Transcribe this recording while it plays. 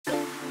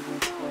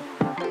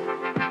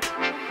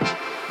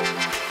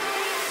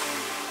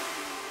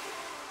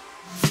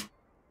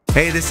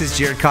Hey, this is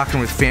Jarrod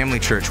Cochran with Family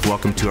Church.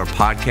 Welcome to our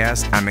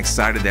podcast. I'm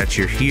excited that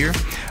you're here.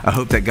 I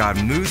hope that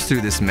God moves through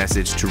this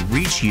message to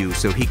reach you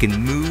so he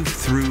can move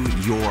through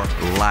your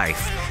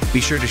life. Be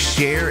sure to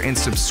share and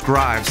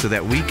subscribe so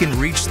that we can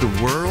reach the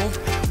world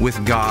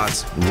with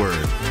God's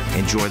word.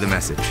 Enjoy the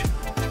message.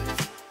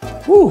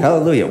 Woo,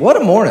 hallelujah. What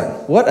a morning.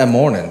 What a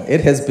morning.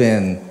 It has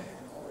been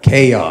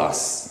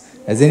chaos.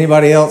 Is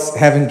anybody else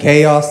having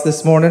chaos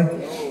this morning?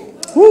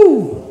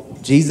 Woo.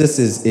 Jesus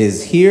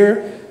is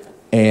here.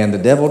 And the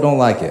devil don't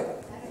like it.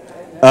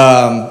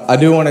 I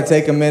do want to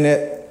take a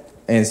minute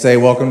and say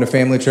welcome to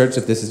Family Church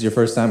if this is your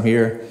first time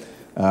here,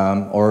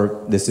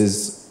 or this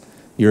is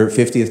your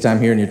 50th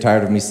time here and you're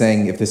tired of me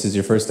saying if this is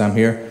your first time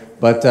here.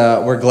 But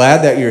we're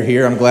glad that you're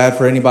here. I'm glad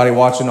for anybody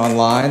watching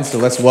online. So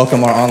let's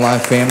welcome our online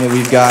family.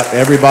 We've got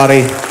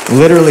everybody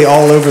literally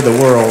all over the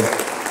world.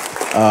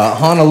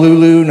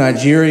 Honolulu,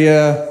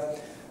 Nigeria,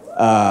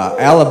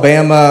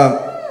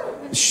 Alabama,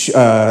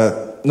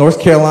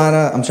 North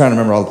Carolina. I'm trying to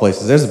remember all the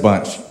places. There's a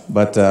bunch.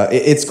 But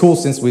it's cool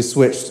since we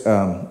switched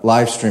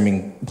live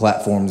streaming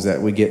platforms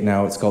that we get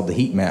now. It's called the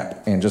Heat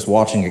Map. And just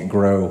watching it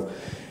grow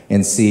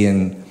and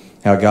seeing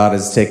how God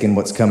has taken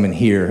what's coming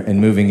here and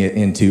moving it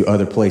into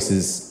other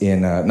places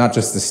in not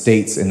just the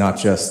States and not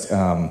just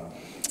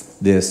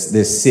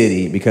this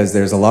city. Because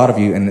there's a lot of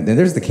you, and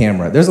there's the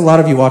camera. There's a lot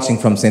of you watching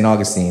from St.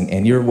 Augustine,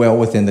 and you're well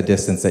within the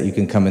distance that you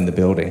can come in the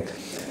building.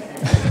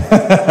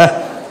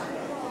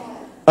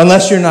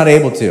 Unless you're not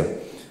able to.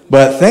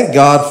 But thank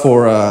God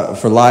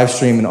for live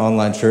stream and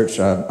online church.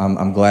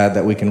 I'm glad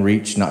that we can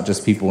reach not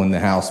just people in the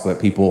house, but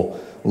people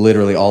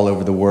literally all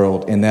over the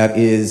world. And that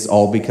is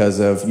all because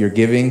of your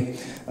giving.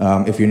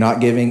 If you're not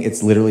giving,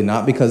 it's literally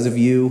not because of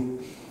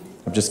you.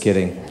 I'm just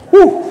kidding.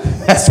 Whew,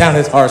 that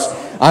sounded harsh.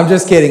 I'm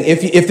just kidding.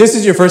 If this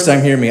is your first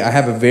time hearing me, I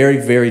have a very,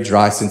 very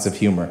dry sense of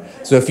humor.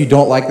 So if you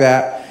don't like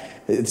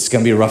that, it's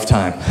going to be a rough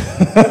time.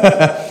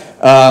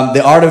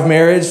 The Art of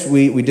Marriage,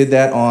 we did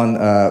that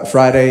on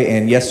Friday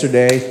and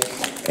yesterday.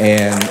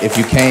 And if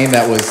you came,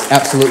 that was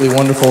absolutely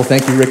wonderful.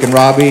 Thank you, Rick and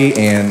Robbie,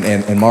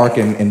 and Mark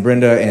and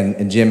Brenda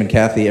and Jim and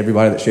Kathy,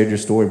 everybody that shared your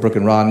story, Brooke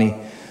and Rodney.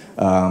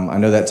 I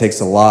know that takes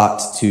a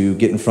lot to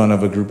get in front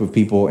of a group of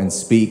people and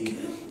speak.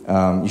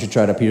 You should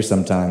try it up here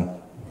sometime.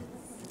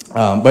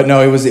 But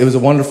no, it was a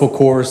wonderful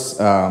course.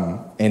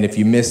 And if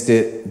you missed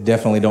it,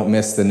 definitely don't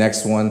miss the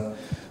next one.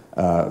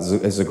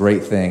 It's a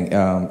great thing.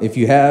 If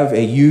you have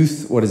a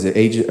youth,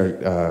 age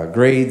or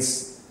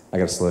grades? I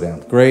got to slow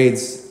down.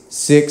 Grades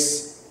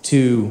 6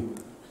 to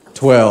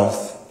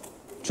 12.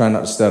 Try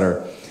not to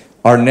stutter.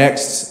 Our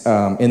next,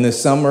 in the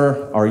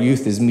summer, our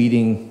youth is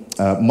meeting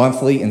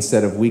monthly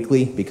instead of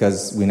weekly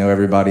because we know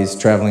everybody's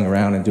traveling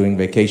around and doing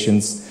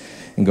vacations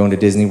and going to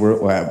Disney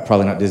World. Well,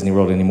 probably not Disney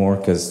World anymore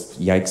because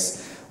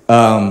yikes.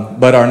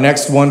 But our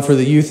next one for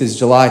the youth is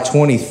July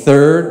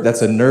 23rd.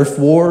 That's a Nerf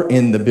war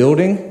in the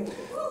building.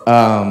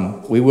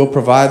 We will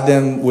provide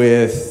them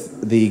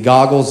with the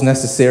goggles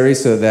necessary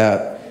so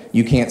that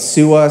you can't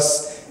sue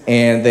us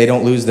and they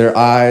don't lose their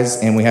eyes,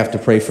 and we have to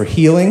pray for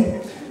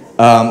healing.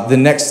 The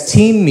next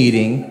team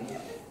meeting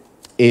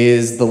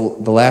is the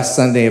last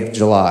Sunday of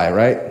July,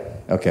 right?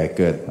 Okay,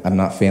 good. I'm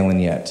not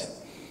failing yet.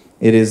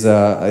 It is,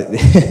 I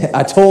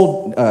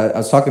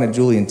was talking to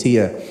Julie and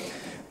Tia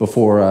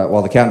before,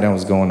 while the countdown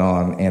was going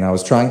on, and I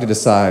was trying to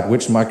decide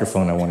which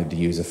microphone I wanted to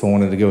use, if I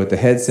wanted to go with the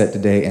headset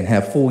today and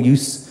have full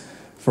use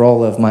for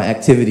all of my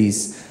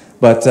activities.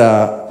 But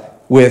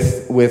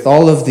with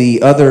all of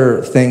the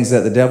other things that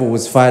the devil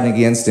was fighting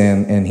against,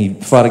 and he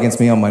fought against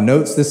me on my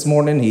notes this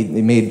morning, he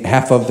made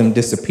half of them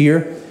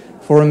disappear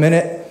for a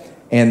minute.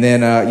 And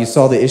then you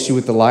saw the issue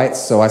with the lights,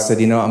 so I said,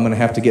 I'm going to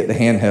have to get the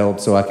handheld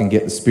so I can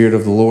get the Spirit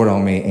of the Lord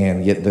on me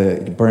and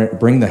get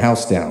bring the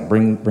house down,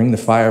 bring the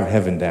fire of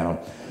heaven down.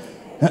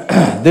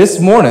 This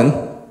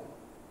morning,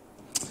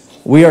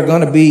 we are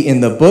going to be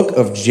in the book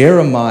of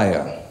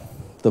Jeremiah.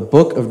 The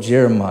book of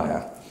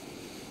Jeremiah.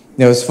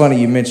 Now, it's funny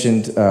you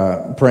mentioned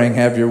praying,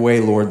 have your way,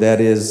 Lord.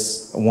 That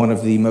is one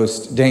of the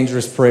most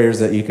dangerous prayers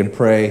that you can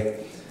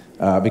pray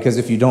because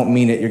if you don't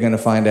mean it, you're going to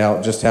find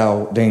out just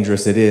how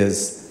dangerous it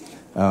is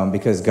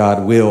because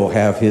God will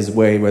have his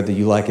way whether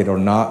you like it or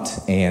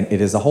not. And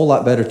it is a whole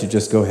lot better to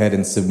just go ahead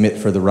and submit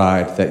for the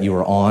ride that you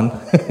are on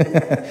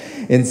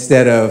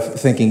instead of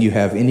thinking you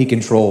have any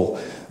control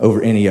over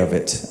any of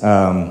it.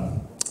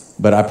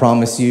 But I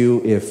promise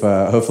you, if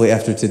hopefully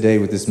after today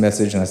with this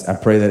message, and I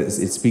pray that it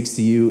speaks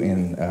to you,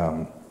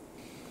 and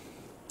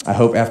I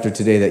hope after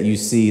today that you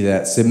see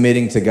that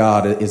submitting to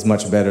God is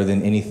much better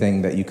than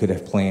anything that you could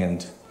have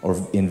planned or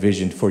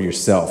envisioned for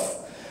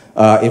yourself.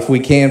 If we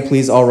can,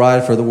 please all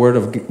rise for the word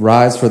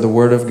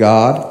of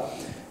God.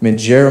 I'm in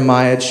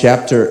Jeremiah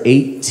chapter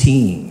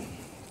 18.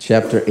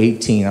 Chapter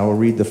 18. I will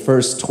read the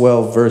first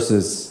 12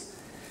 verses,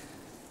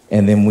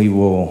 and then we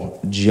will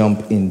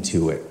jump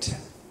into it.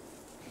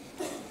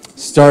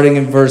 Starting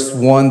in verse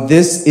 1,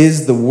 this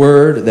is the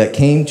word that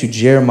came to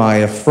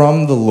Jeremiah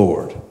from the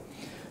Lord.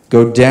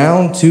 Go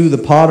down to the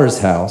potter's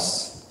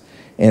house,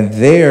 and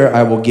there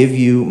I will give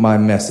you my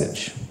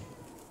message.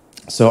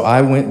 So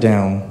I went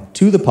down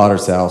to the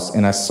potter's house,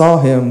 and I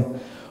saw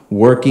him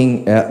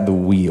working at the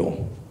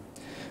wheel.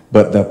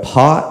 But the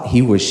pot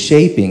he was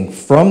shaping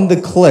from the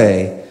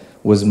clay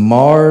was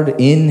marred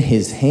in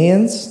his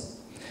hands.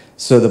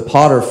 So the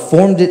potter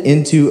formed it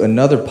into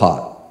another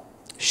pot,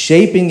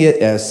 shaping it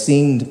as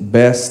seemed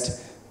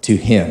best to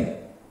him.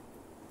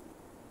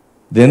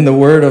 Then the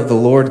word of the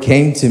Lord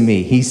came to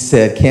me. He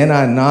said, "Can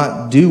I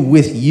not do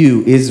with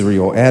you,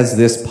 Israel, as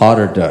this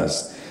potter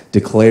does,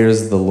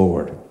 declares the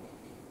Lord.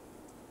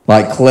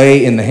 Like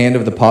clay in the hand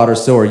of the potter,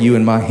 so are you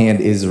in my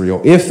hand,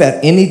 Israel. If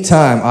at any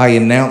time I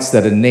announce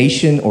that a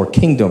nation or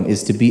kingdom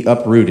is to be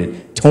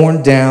uprooted,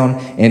 torn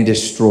down, and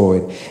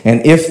destroyed,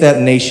 and if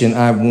that nation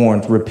I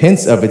warned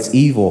repents of its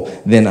evil,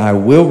 then I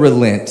will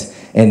relent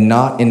and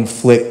not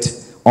inflict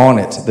on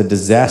it the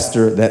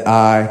disaster that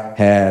I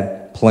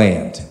had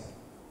planned."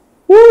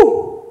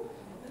 Woo!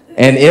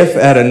 "And if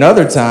at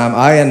another time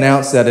I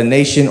announce that a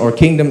nation or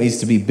kingdom is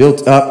to be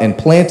built up and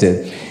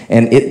planted,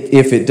 and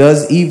if it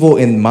does evil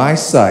in my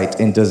sight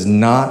and does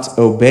not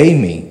obey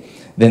me,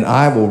 then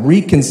I will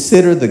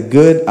reconsider the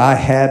good I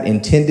had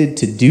intended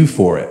to do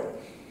for it."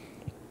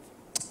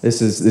 This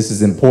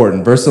is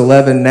important. Verse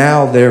 11,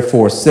 "Now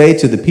therefore say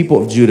to the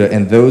people of Judah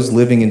and those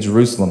living in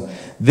Jerusalem,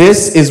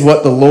 this is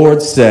what the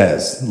Lord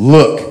says.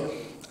 Look,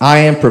 I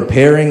am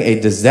preparing a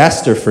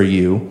disaster for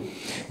you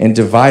and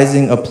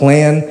devising a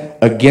plan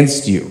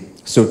against you.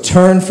 So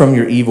turn from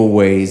your evil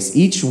ways,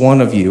 each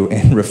one of you,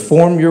 and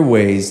reform your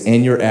ways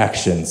and your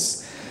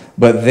actions."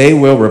 But they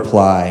will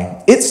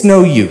reply, "It's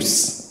no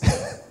use.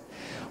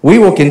 We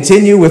will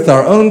continue with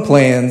our own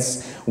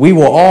plans. We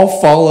will all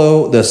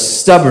follow the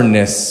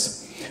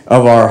stubbornness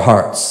of our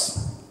hearts."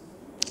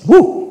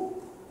 Woo!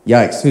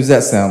 Yikes. Who's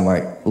that sound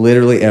like?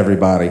 Literally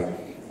everybody.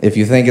 If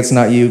you think it's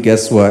not you,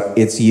 guess what?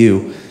 It's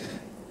you.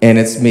 And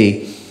it's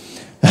me.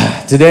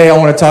 Today I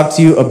want to talk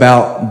to you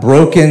about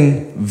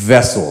broken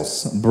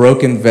vessels.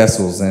 Broken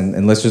vessels.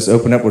 And let's just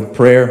open up with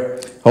prayer.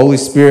 Holy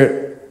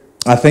Spirit,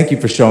 I thank you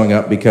for showing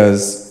up,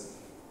 because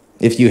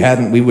if you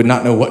hadn't, we would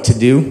not know what to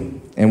do,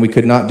 and we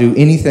could not do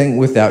anything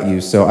without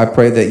you. So I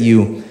pray that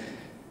you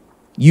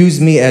use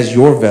me as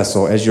your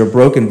vessel, as your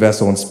broken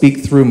vessel, and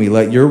speak through me.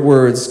 Let your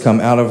words come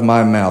out of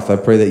my mouth. I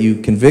pray that you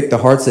convict the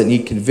hearts that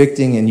need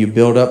convicting, and you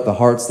build up the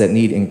hearts that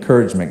need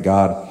encouragement,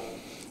 God.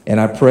 And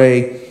I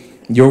pray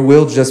your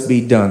will just be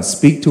done.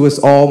 Speak to us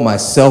all,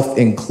 myself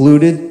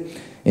included.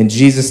 In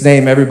Jesus'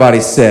 name,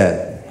 everybody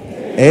said,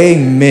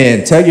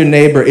 Amen. Tell your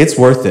neighbor, it's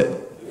worth it.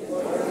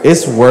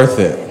 It's worth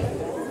it.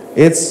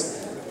 It's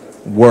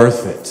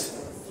worth it.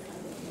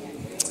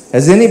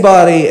 Has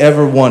anybody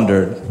ever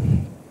wondered?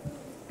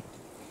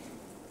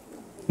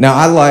 Now,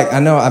 I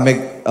know I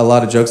make a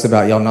lot of jokes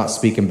about y'all not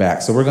speaking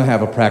back, so we're going to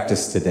have a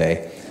practice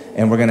today,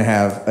 and we're going to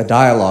have a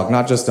dialogue,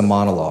 not just a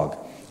monologue.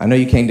 I know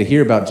you came to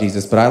hear about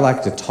Jesus, but I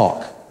like to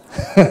talk.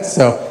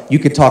 So you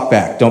could talk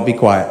back. Don't be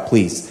quiet,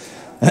 please.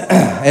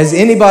 Has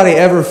anybody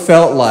ever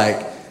felt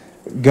like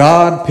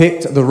God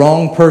picked the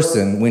wrong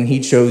person when he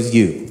chose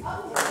you?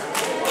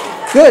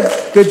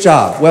 Good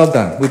job. Well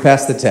done. We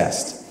passed the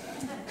test.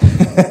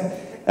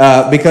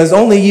 Because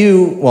only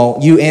you, well,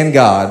 you and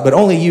God, but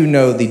only you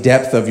know the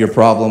depth of your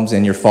problems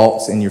and your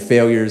faults and your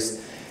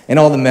failures and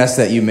all the mess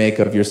that you make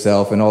of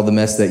yourself and all the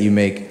mess that you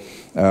make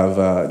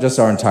of just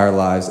our entire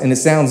lives. And it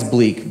sounds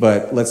bleak,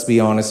 but let's be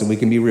honest, and we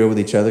can be real with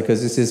each other,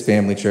 because this is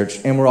Family Church,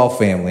 and we're all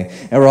family,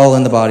 and we're all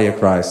in the body of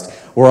Christ.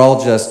 We're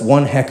all just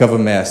one heck of a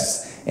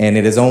mess, and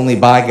it is only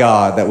by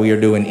God that we are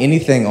doing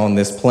anything on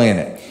this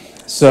planet.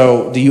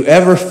 So do you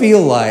ever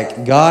feel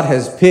like God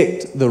has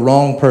picked the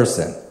wrong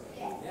person?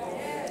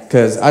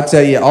 Because I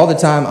tell you, all the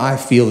time I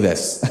feel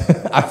this.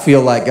 I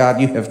feel like, God,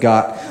 you have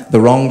got the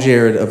wrong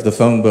Jarrod of the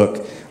phone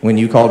book when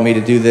you called me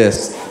to do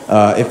this.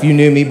 If you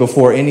knew me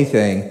before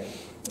anything,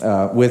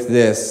 with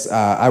this,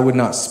 I would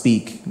not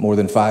speak more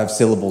than 5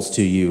 syllables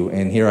to you,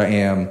 and here I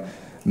am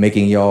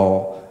making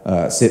y'all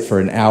sit for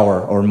an hour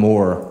or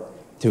more,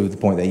 to the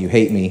point that you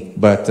hate me.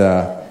 But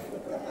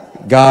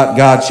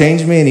God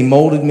changed me, and he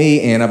molded me,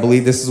 and I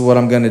believe this is what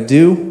I'm going to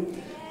do.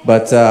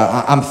 But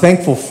I'm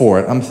thankful for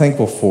it.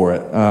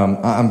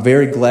 I'm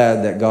very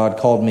glad that God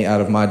called me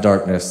out of my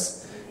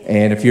darkness,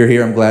 and if you're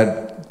here, I'm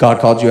glad God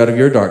called you out of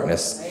your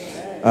darkness.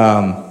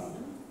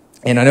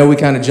 And I know we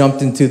kind of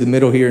jumped into the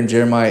middle here in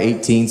Jeremiah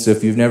 18, so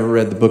if you've never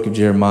read the book of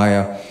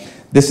Jeremiah,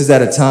 this is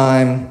at a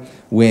time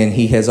when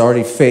he has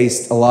already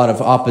faced a lot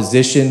of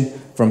opposition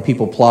from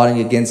people plotting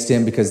against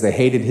him because they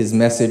hated his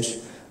message.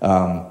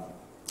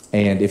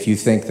 And if you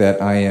think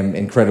that I am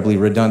incredibly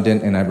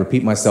redundant and I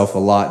repeat myself a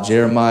lot,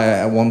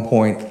 Jeremiah at one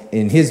point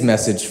in his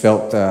message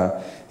felt,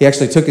 he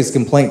actually took his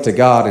complaint to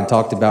God and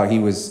talked about he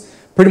was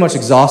pretty much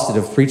exhausted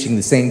of preaching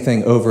the same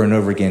thing over and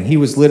over again. He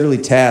was literally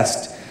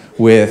tasked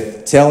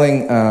with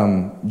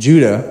telling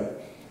Judah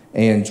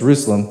and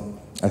Jerusalem,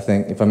 I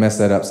think, if I mess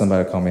that up,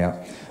 somebody will call me out.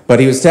 But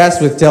he was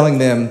tasked with telling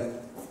them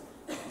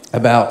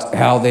about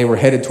how they were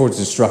headed towards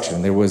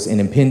destruction. There was an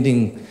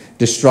impending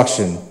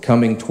destruction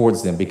coming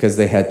towards them because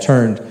they had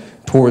turned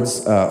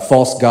towards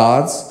false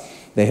gods.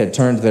 They had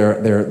turned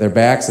their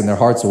backs and their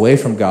hearts away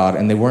from God,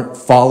 and they weren't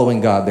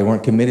following God. They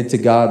weren't committed to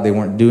God. They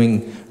weren't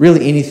doing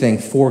really anything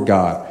for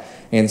God.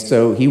 And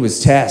so he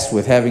was tasked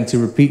with having to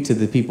repeat to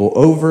the people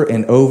over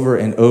and over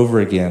and over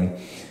again.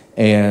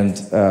 And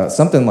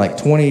something like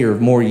 20 or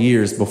more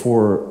years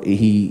before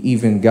he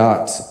even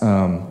got,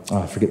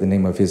 I forget the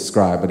name of his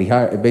scribe, but he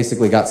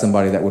basically got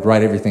somebody that would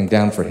write everything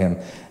down for him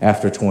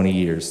after 20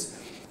 years.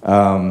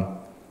 And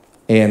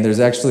there's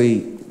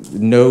actually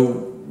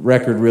no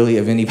record really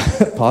of any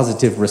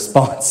positive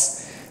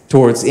response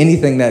towards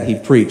anything that he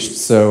preached.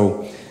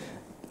 So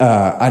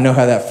I know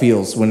how that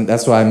feels.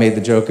 That's why I made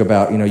the joke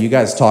about, you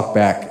guys talk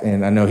back,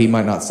 and I know he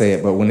might not say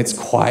it, but when it's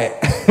quiet,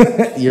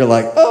 you're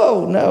like,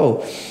 oh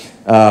no.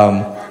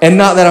 And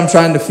not that I'm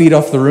trying to feed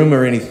off the room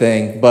or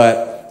anything,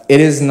 but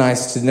it is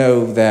nice to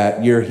know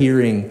that you're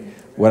hearing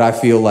what I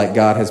feel like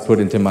God has put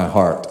into my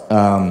heart.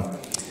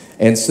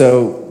 And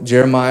so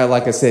Jeremiah,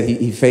 like I said,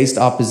 he faced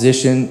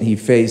opposition. He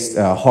faced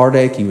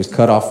heartache. He was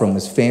cut off from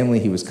his family.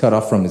 He was cut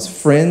off from his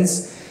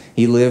friends.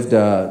 He lived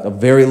a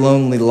very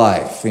lonely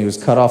life. He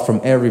was cut off from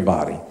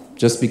everybody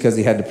just because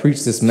he had to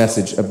preach this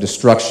message of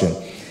destruction.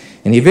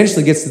 And he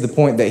eventually gets to the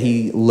point that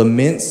he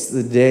laments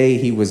the day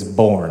he was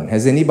born.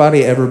 Has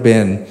anybody ever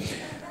been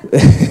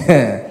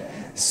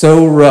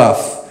so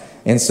rough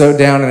and so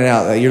down and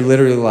out that you're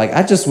literally like,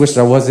 I just wish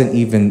I wasn't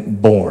even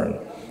born?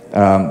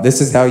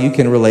 This is how you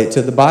can relate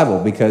to the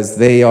Bible, because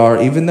they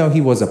are, even though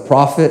he was a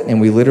prophet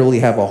and we literally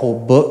have a whole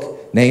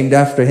book named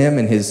after him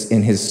in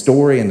his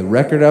story and the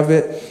record of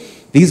it,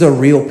 these are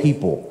real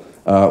people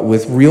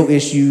with real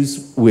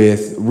issues,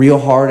 with real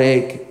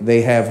heartache.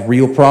 They have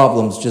real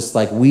problems just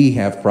like we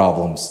have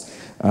problems.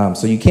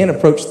 So you can't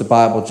approach the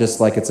Bible just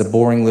like it's a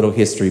boring little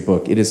history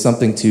book. It is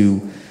something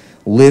to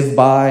live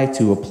by,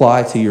 to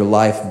apply to your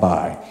life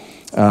by.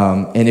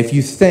 And if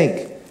you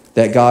think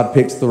that God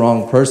picked the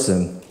wrong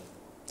person,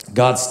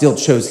 God still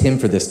chose him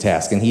for this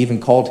task. And he even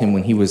called him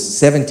when he was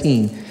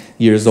 17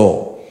 years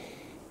old.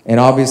 And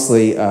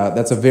obviously,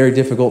 that's a very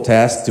difficult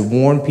task to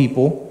warn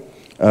people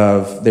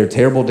of their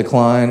terrible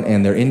decline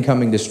and their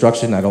incoming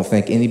destruction. I don't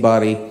think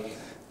anybody,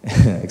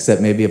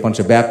 except maybe a bunch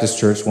of Baptist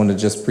church, want to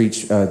just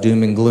preach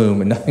doom and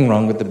gloom, and nothing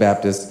wrong with the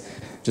Baptists,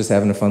 just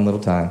having a fun little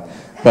time.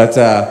 But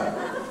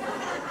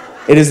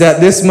it is at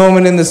this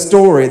moment in the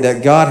story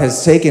that God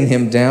has taken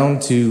him down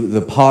to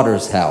the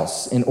potter's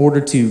house in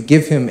order to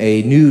give him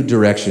a new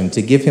direction,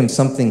 to give him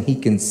something he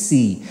can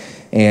see.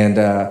 And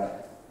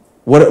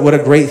what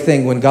a great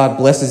thing when God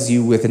blesses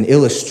you with an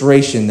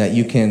illustration that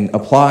you can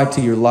apply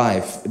to your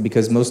life,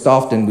 because most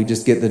often we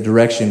just get the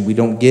direction. We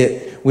don't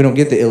get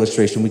the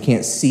illustration. We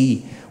can't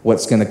see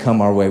what's going to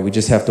come our way. We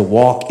just have to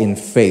walk in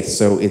faith.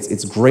 So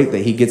it's great that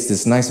he gets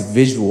this nice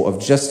visual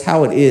of just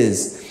how it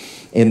is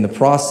in the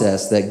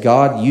process that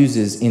God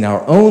uses in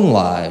our own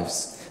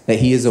lives, that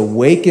he is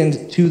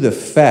awakened to the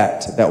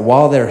fact that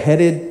while they're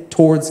headed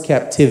towards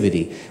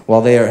captivity,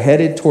 while they are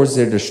headed towards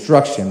their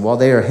destruction, while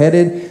they are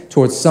headed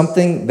towards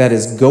something that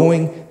is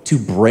going to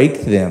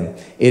break them,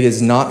 it is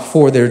not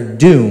for their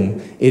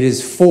doom, it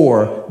is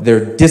for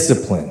their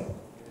discipline.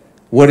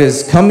 What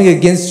is coming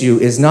against you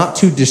is not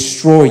to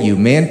destroy you.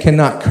 Man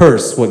cannot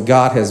curse what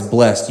God has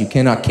blessed. You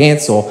cannot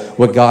cancel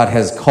what God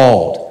has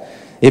called.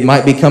 It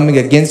might be coming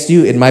against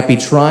you. It might be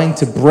trying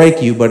to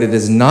break you, but it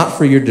is not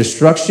for your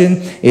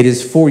destruction. It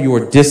is for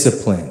your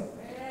discipline.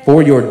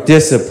 For your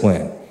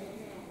discipline.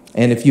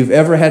 And if you've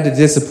ever had to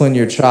discipline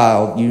your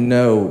child, you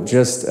know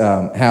just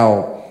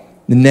how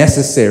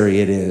necessary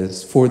it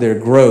is for their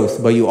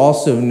growth, but you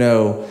also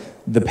know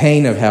the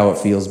pain of how it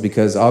feels,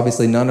 because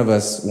obviously none of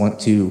us want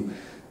to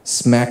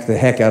smack the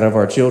heck out of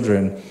our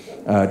children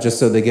just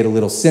so they get a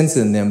little sense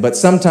in them. But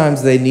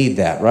sometimes they need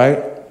that,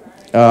 right?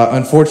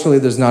 Unfortunately,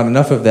 there's not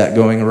enough of that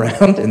going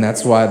around, and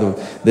that's why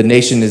the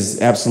nation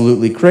is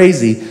absolutely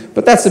crazy.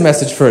 But that's a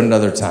message for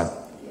another time.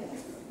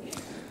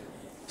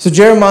 So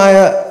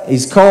Jeremiah,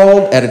 he's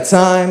called at a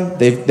time.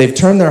 They've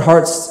turned their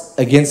hearts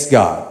against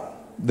God.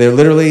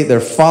 They're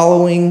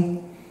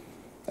following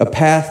a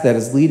path that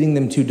is leading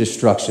them to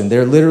destruction.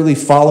 They're literally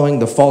following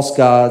the false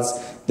gods.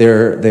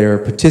 They're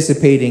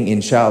participating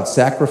in child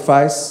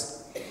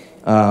sacrifice,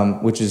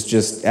 which is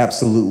just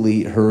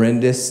absolutely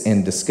horrendous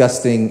and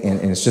disgusting,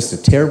 and it's just a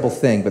terrible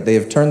thing. But they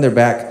have turned their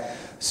back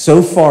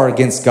so far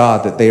against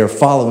God that they are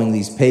following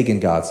these pagan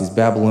gods, these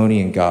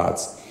Babylonian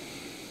gods.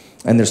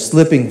 And they're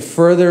slipping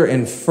further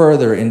and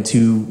further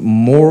into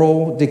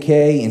moral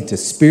decay, into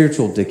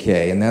spiritual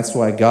decay. And that's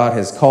why God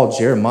has called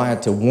Jeremiah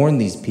to warn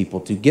these people,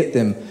 to get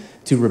them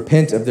to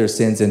repent of their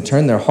sins and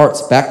turn their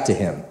hearts back to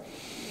him.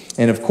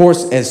 And of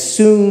course, as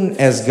soon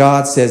as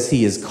God says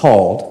he is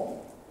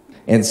called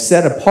and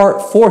set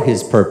apart for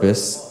his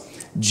purpose,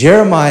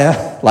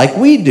 Jeremiah, like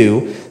we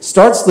do,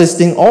 starts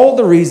listing all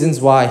the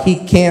reasons why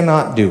he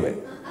cannot do it.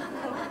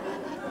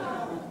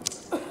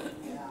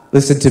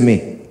 Listen to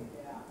me.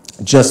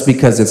 Just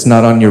because it's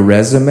not on your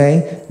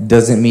resume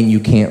doesn't mean you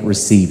can't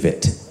receive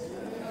it.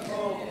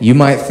 You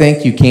might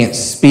think you can't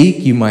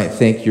speak. You might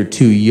think you're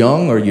too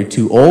young, or you're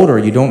too old, or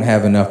you don't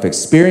have enough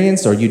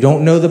experience, or you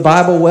don't know the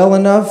Bible well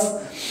enough.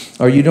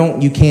 or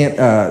you can't,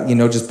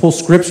 just pull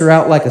scripture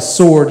out like a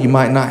sword. You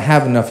might not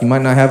have enough. You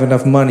might not have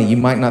enough money. You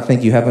might not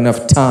think you have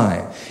enough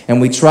time.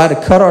 And we try to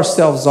cut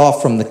ourselves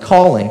off from the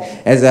calling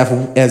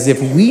as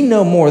if we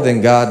know more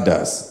than God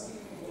does.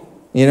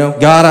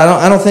 God,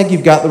 I don't think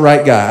you've got the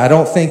right guy. I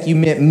don't think you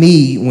meant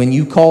me when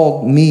you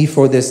called me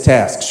for this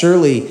task.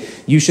 Surely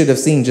you should have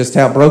seen just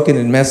how broken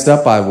and messed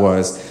up I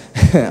was.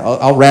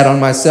 I'll rat on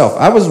myself.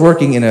 I was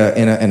working in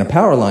a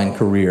power line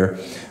career.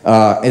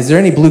 Is there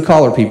any blue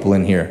collar people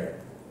in here?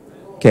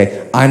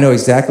 Okay, I know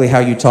exactly how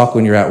you talk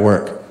when you're at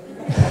work.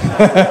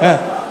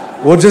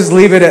 We'll just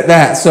leave it at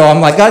that. So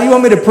I'm like, God, you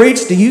want me to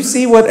preach? Do you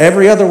see what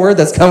every other word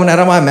that's coming out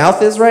of my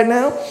mouth is right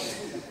now?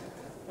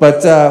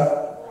 But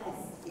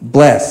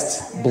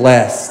blessed.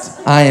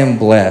 I am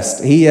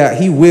blessed.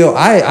 He will.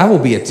 I will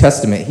be a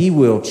testament. He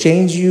will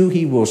change you.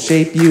 He will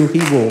shape you. He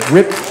will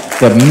rip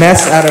the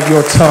mess out of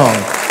your tongue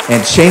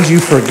and change you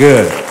for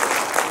good.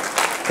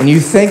 And you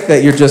think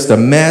that you're just a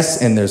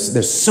mess, and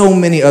there's so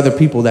many other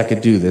people that could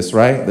do this,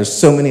 right? There's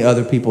so many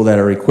other people that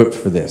are equipped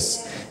for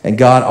this. And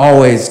God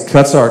always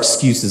cuts our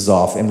excuses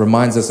off and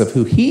reminds us of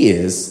who He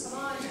is,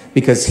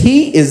 because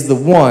He is the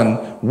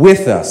one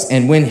with us.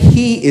 And when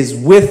He is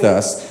with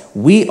us,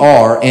 we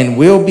are and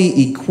will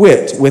be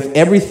equipped with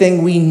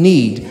everything we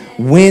need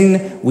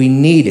when we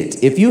need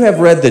it. If you have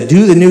read the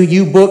Do the New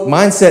You book,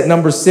 Mindset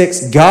number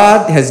 6,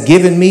 God has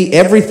given me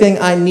everything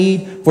I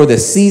need for the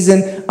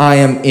season I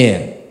am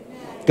in.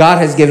 God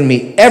has given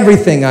me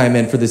everything I am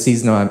in for the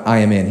season I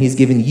am in. He's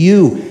given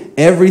you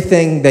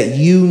everything that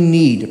you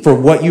need for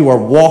what you are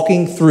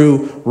walking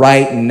through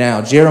right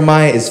now.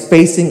 Jeremiah is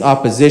facing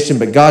opposition,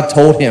 but God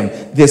told him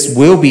this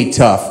will be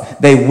tough.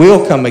 They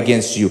will come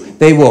against you.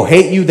 They will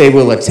hate you. They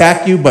will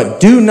attack you,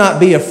 but do not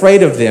be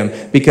afraid of them,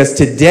 because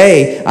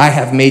today I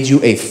have made you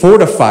a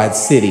fortified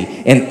city,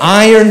 an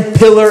iron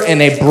pillar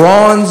and a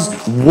bronze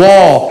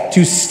wall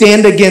to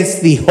stand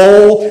against the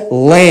whole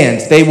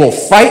land. They will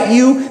fight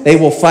you. They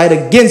will fight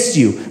against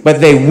you,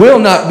 but they will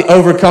not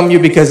overcome you,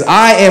 because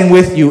I am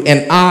with you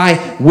and I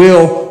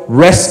will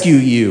rescue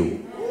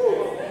you.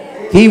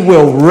 He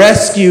will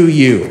rescue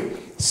you.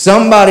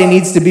 Somebody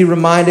needs to be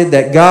reminded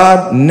that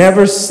God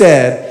never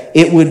said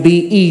it would be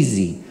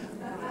easy.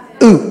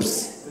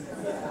 Oops.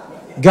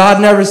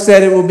 God never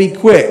said it would be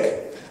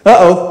quick.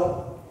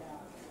 Uh-oh.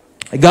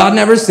 God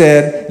never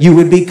said you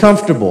would be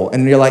comfortable.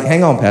 And you're like,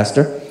 hang on,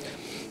 Pastor.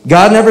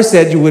 God never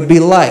said you would be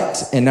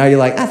liked. And now you're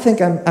like, I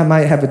think I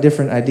might have a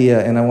different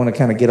idea, and I want to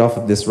kind of get off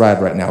of this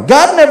ride right now.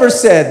 God never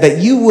said that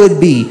you would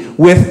be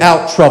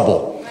without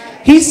trouble.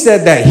 He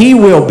said that He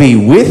will be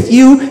with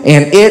you,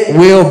 and it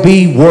will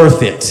be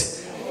worth it.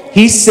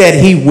 He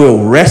said He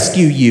will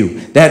rescue you.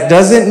 That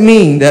doesn't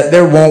mean that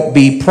there won't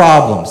be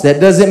problems.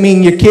 That doesn't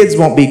mean your kids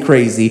won't be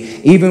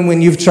crazy, even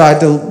when you've tried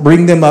to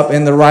bring them up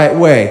in the right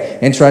way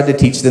and tried to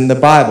teach them the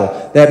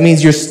Bible. That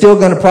means you're still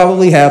going to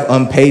probably have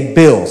unpaid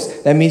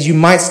bills. That means you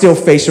might still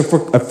face a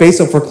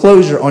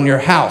foreclosure on your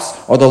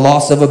house, or the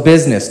loss of a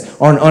business,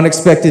 or an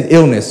unexpected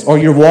illness, or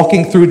you're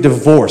walking through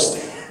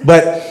divorce.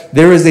 But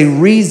there is a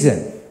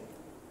reason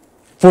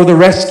for the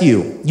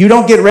rescue. You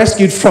don't get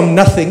rescued from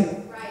nothing.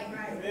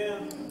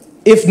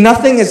 If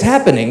nothing is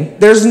happening,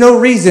 there's no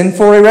reason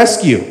for a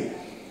rescue.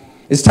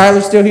 Is Tyler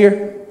still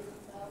here?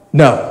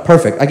 No.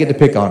 Perfect. I get to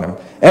pick on him.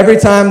 Every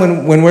time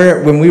when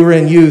we were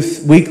in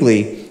youth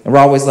weekly, and we're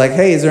always like,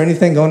 hey, is there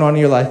anything going on in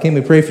your life? Can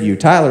we pray for you?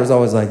 Tyler's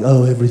always like,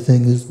 oh,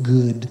 everything is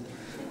good.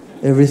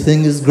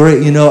 Everything is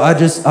great.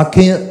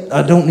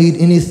 I don't need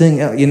anything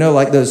else.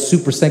 Like those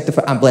super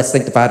sanctified, I'm blessed,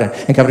 sanctified,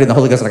 and covered in the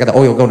Holy Ghost, and I got the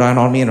oil going down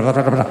on me. And blah,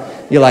 blah, blah, blah.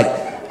 You're like,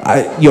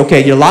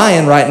 okay, you're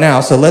lying right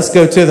now, so let's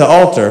go to the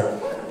altar.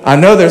 I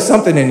know there's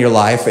something in your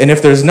life, and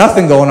if there's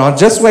nothing going on,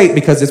 just wait,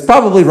 because it's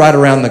probably right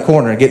around the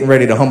corner, getting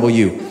ready to humble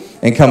you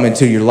and come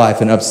into your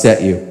life and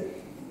upset you.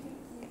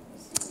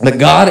 But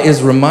God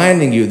is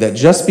reminding you that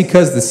just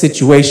because the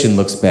situation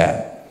looks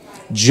bad,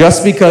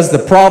 just because the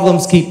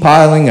problems keep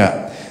piling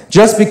up,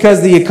 just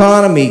because the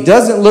economy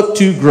doesn't look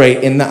too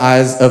great in the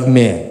eyes of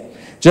men,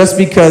 just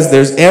because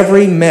there's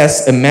every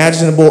mess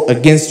imaginable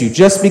against you,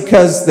 just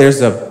because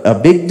there's a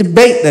big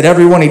debate that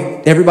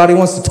everybody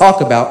wants to talk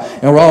about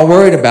and we're all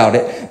worried about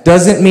it,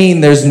 doesn't mean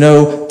there's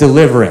no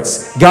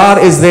deliverance.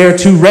 God is there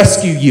to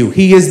rescue you.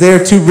 He is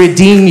there to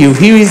redeem you.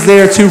 He is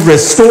there to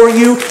restore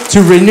you,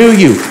 to renew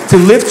you, to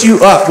lift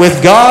you up.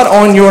 With God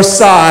on your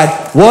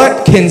side,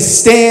 what can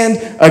stand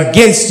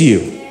against you?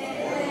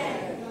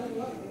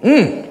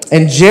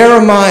 And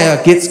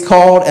Jeremiah gets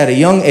called at a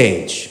young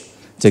age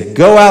to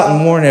go out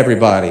and warn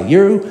everybody.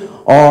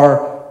 You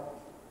are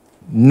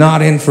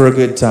not in for a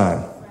good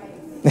time.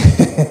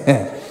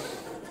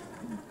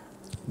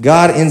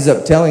 God ends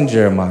up telling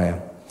Jeremiah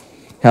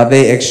how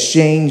they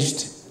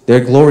exchanged their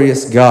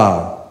glorious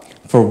God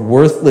for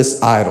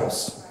worthless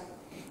idols.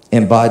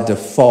 And by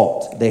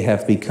default, they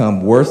have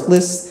become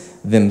worthless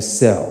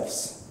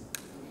themselves.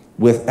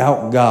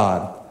 Without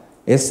God,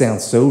 it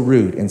sounds so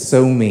rude and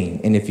so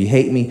mean. And if you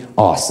hate me,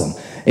 awesome.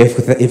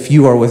 If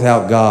you are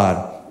without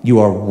God, you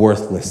are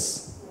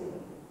worthless.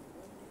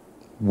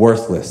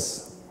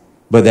 Worthless.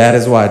 But that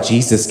is why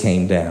Jesus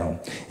came down.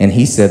 And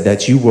he said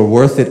that you were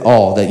worth it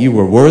all, that you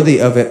were worthy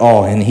of it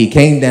all. And he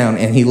came down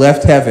and he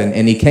left heaven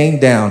and he came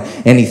down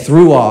and he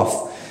threw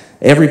off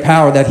every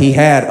power that he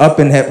had up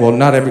in heaven. Well,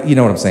 not every, you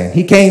know what I'm saying.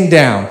 He came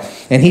down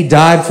and he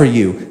died for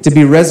you to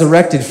be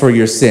resurrected for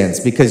your sins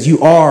because you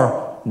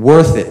are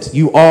worth it.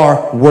 You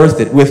are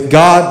worth it. With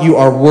God, you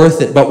are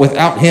worth it. But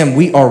without him,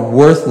 we are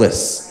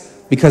worthless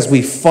because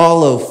we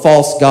follow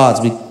false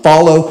gods. We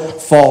follow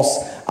false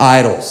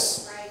idols.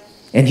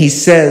 And he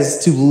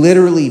says to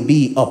literally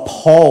be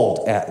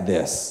appalled at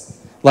this,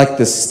 like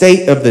the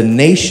state of the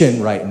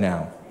nation right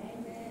now,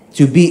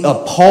 to be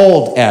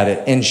appalled at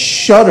it and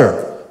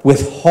shudder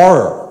with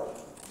horror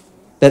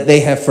that they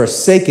have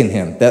forsaken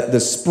him, that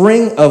the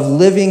spring of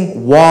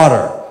living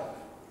water,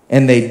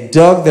 and they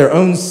dug their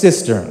own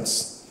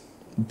cisterns,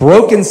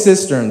 broken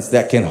cisterns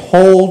that can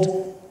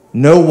hold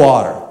no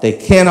water. They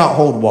cannot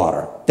hold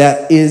water.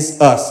 That is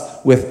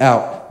us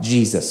without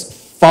Jesus.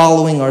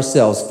 Following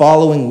ourselves,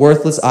 following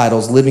worthless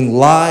idols, living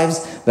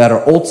lives that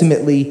are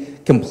ultimately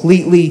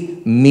completely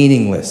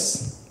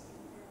meaningless.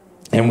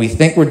 And we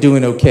think we're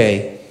doing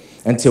okay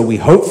until we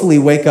hopefully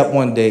wake up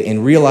one day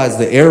and realize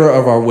the error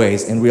of our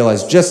ways and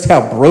realize just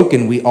how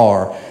broken we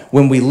are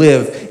when we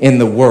live in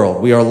the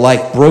world. We are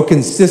like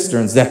broken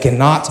cisterns that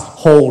cannot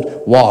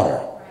hold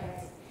water.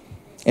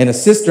 And a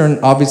cistern,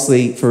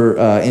 obviously, for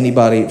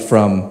anybody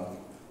from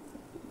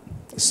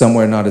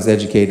somewhere not as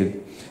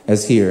educated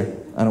as here,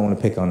 I don't want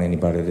to pick on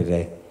anybody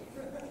today.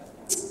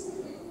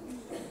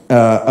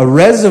 A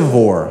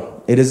reservoir,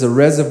 it is a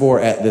reservoir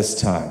at this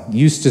time,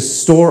 used to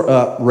store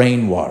up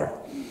rainwater.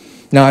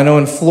 Now, I know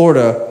in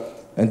Florida,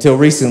 until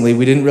recently,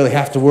 we didn't really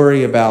have to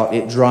worry about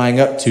it drying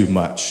up too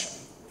much.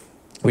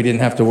 We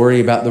didn't have to worry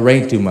about the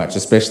rain too much,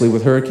 especially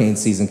with hurricane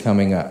season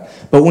coming up.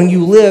 But when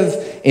you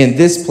live in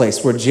this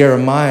place where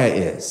Jeremiah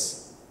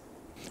is,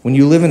 when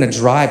you live in a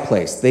dry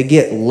place, they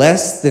get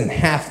less than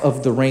half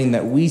of the rain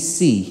that we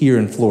see here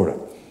in Florida.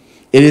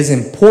 It is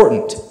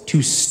important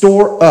to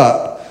store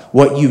up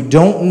what you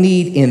don't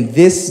need in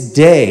this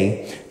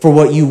day for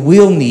what you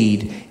will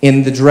need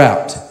in the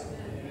drought.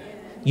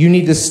 You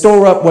need to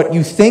store up what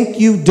you think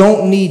you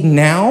don't need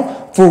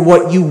now for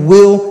what you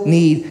will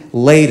need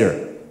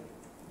later.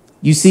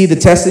 You see the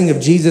testing of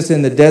Jesus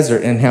in the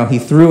desert and how he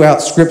threw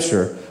out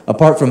scripture.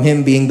 Apart from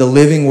him being the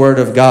living word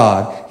of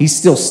God, he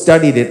still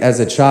studied it as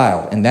a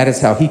child. And that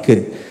is how he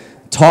could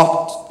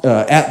talk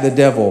at the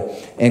devil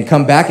and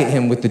come back at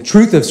him with the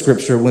truth of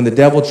Scripture when the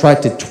devil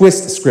tried to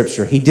twist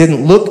Scripture. He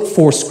didn't look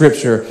for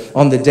Scripture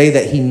on the day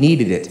that he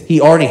needed it.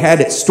 He already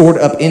had it stored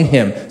up in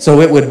him,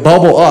 so it would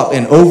bubble up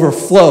and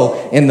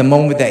overflow in the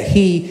moment that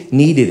he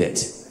needed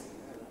it.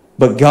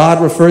 But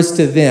God refers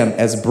to them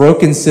as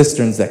broken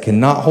cisterns that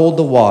cannot hold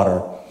the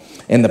water.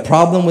 And the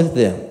problem with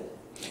them,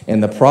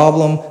 and the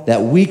problem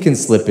that we can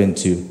slip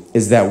into,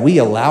 is that we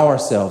allow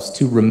ourselves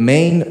to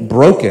remain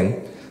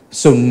broken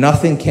so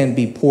nothing can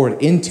be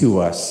poured into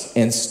us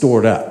and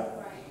stored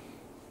up.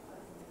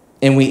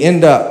 And we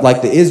end up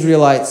like the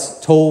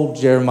Israelites told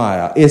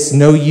Jeremiah, it's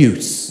no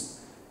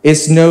use.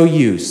 It's no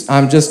use.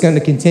 I'm just going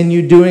to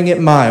continue doing it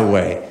my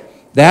way.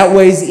 That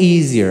way's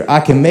easier.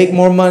 I can make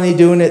more money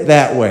doing it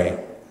that way.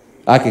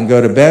 I can go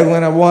to bed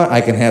when I want.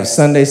 I can have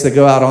Sundays to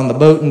go out on the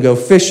boat and go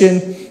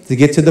fishing, to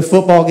get to the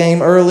football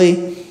game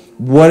early.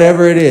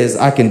 Whatever it is,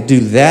 I can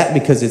do that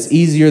because it's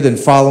easier than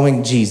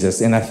following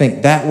Jesus. And I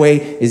think that way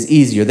is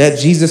easier. That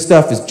Jesus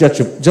stuff is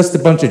just a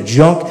bunch of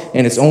junk,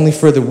 and it's only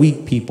for the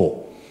weak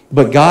people.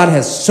 But God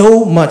has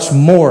so much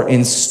more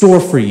in store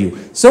for you.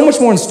 So much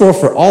more in store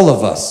for all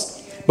of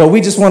us. But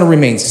we just want to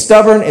remain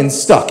stubborn and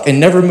stuck and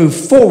never move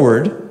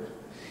forward,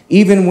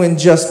 even when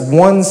just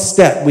one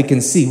step we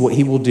can see what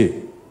he will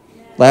do.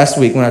 Last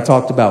week when I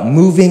talked about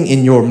moving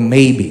in your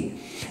maybe.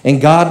 And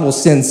God will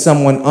send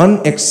someone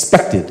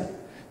unexpected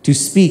to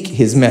speak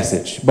his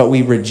message, but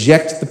we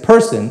reject the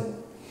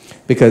person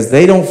because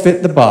they don't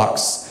fit the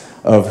box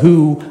of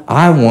who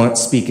I want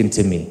speaking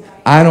to me.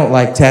 I don't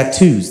like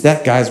tattoos.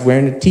 That guy's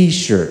wearing a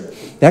t-shirt.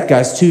 That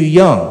guy's too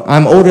young.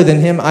 I'm older than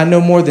him. I know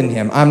more than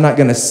him. I'm not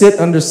going to sit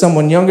under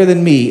someone younger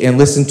than me and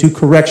listen to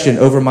correction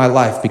over my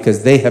life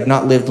because they have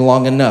not lived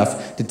long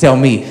enough to tell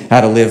me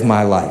how to live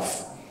my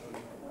life.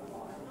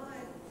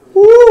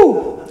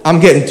 Woo! I'm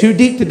getting too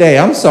deep today.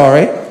 I'm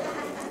sorry.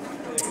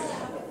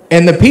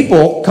 And the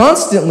people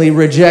constantly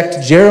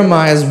reject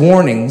Jeremiah's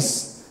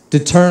warnings to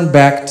turn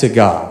back to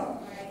God.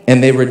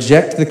 And they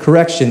reject the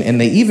correction,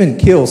 and they even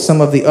kill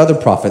some of the other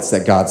prophets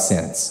that God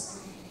sends.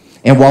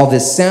 And while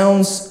this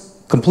sounds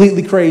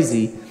completely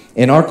crazy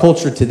in our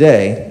culture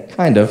today,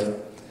 kind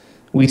of,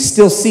 we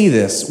still see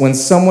this when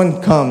someone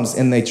comes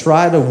and they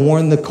try to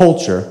warn the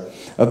culture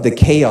of the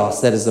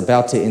chaos that is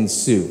about to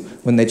ensue.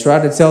 When they try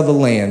to tell the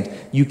land,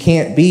 you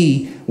can't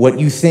be what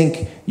you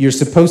think you're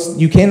supposed to.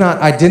 You cannot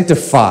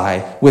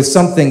identify with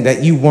something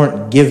that you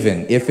weren't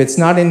given. If it's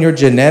not in your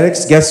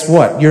genetics, guess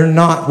what? You're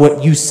not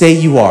what you say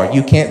you are.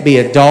 You can't be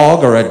a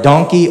dog or a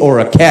donkey or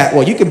a cat.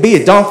 Well, you could be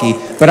a donkey,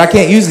 but I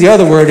can't use the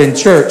other word in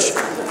church.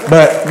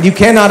 But you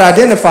cannot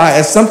identify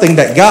as something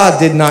that God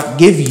did not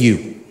give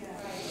you.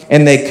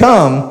 and they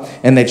come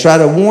and they try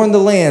to warn the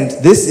land,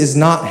 this is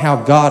not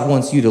how God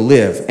wants you to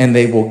live, and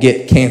they will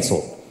get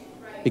canceled.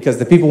 Because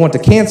the people want to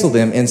cancel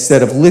them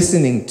instead of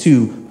listening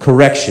to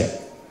correction.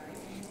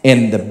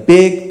 And the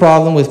big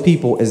problem with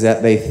people is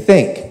that they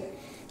think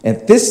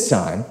at this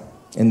time,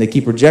 and they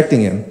keep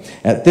rejecting him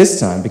at this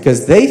time,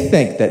 because they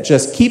think that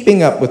just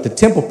keeping up with the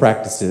temple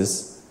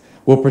practices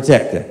will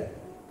protect them.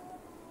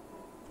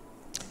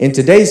 In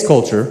today's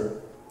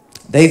culture,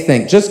 they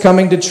think just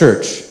coming to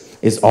church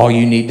is all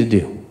you need to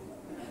do.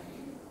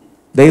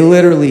 They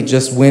literally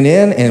just went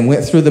in and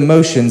went through the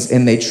motions,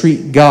 and they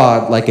treat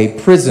God like a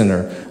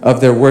prisoner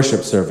of their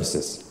worship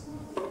services,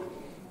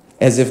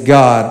 as if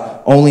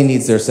God only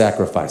needs their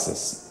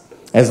sacrifices.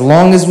 As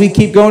long as we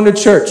keep going to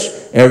church,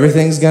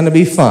 everything's going to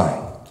be fine.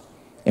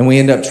 And we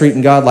end up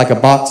treating God like a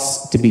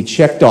box to be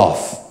checked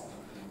off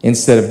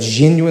instead of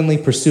genuinely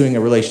pursuing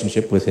a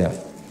relationship with him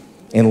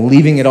and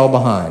leaving it all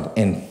behind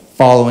and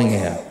following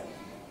him.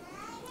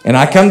 And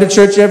I come to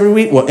church every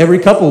week, well, every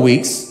couple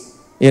weeks,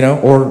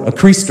 or a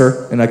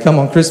Creaster, and I come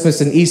on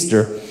Christmas and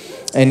Easter,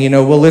 and,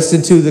 we'll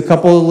listen to the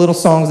couple of little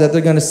songs that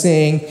they're going to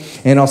sing,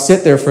 and I'll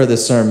sit there for the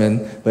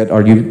sermon, but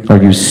are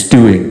you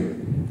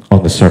stewing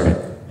on the sermon?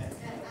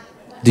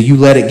 Do you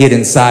let it get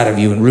inside of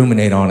you and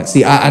ruminate on it?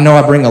 See, I know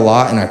I bring a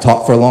lot, and I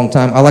talk for a long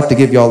time. I like to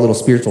give y'all a little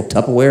spiritual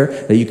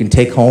Tupperware that you can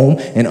take home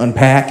and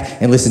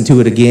unpack and listen to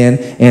it again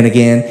and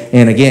again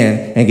and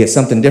again and get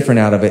something different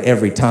out of it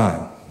every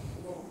time.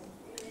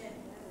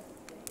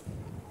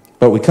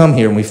 But we come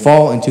here and we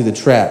fall into the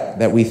trap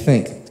that we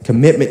think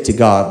commitment to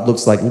God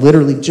looks like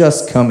literally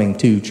just coming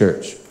to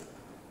church.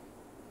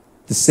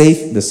 The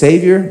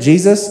Savior,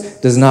 Jesus,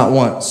 does not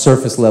want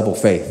surface level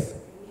faith.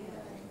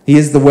 He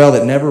is the well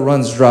that never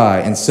runs dry,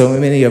 and so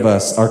many of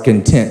us are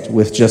content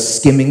with just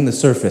skimming the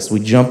surface.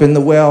 We jump in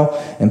the well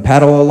and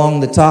paddle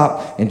along the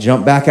top and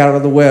jump back out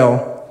of the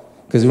well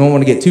because we don't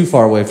want to get too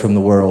far away from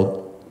the world.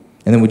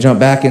 And then we jump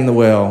back in the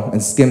well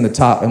and skim the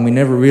top, and we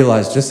never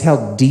realize just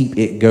how deep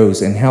it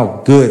goes and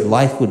how good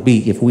life would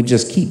be if we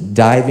just keep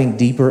diving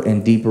deeper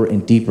and deeper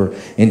and deeper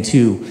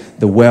into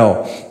the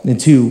well,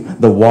 into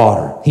the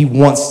water. He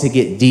wants to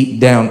get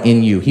deep down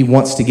in you. He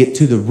wants to get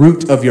to the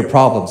root of your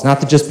problems, not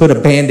to just put a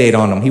Band-Aid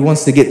on them. He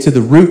wants to get to the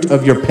root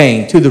of your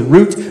pain, to the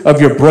root of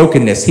your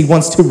brokenness. He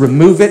wants to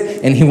remove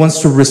it, and he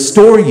wants to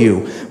restore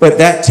you. But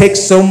that takes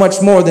so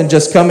much more than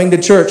just coming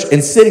to church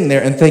and sitting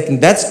there and thinking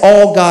that's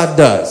all God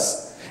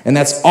does. And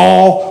that's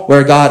all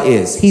where God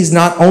is. He's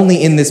not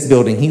only in this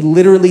building. He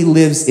literally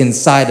lives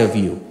inside of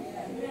you.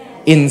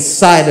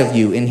 Inside of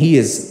you. And he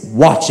is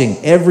watching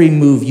every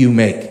move you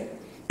make.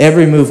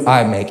 Every move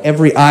I make.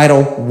 Every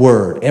idle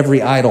word.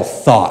 Every idle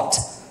thought.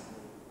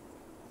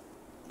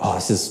 Oh,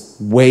 this is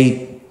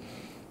way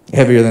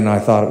heavier than I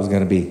thought it was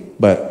going to be.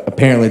 But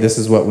apparently this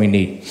is what we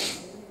need.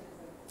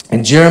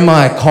 And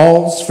Jeremiah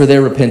calls for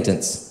their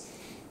repentance.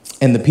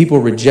 And the people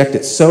reject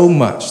it so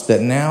much that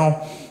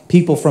now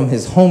people from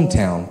his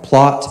hometown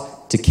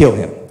plot to kill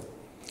him.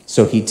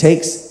 So he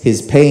takes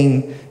his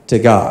pain to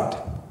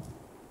God.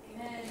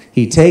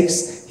 He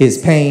takes his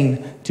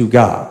pain to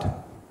God.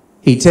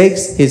 He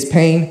takes his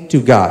pain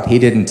to God. He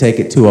didn't take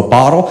it to a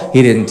bottle.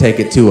 He didn't take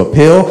it to a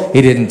pill.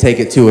 He didn't take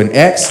it to an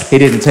ex. He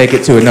didn't take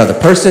it to another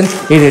person.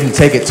 He didn't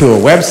take it to a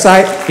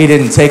website. He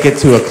didn't take it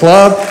to a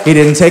club. He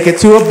didn't take it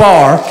to a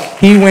bar.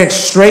 He went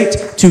straight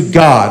to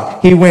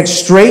God. He went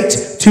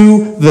straight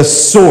to the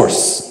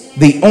source.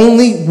 The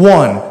only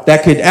one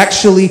that could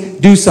actually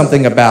do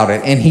something about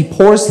it. And he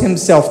pours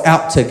himself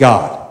out to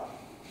God.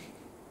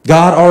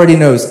 God already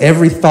knows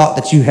every thought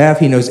that you have.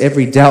 He knows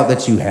every doubt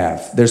that you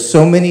have. There's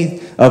so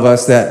many of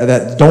us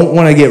that don't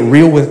want to get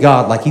real with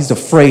God, like he's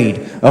afraid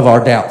of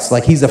our doubts,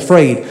 like he's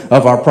afraid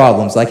of our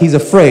problems, like he's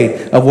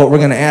afraid of what we're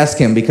going to ask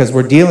him because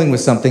we're dealing with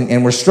something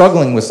and we're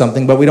struggling with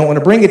something, but we don't want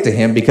to bring it to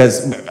him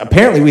because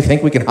apparently we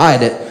think we can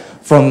hide it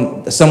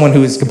from someone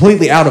who is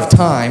completely out of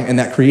time and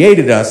that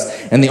created us,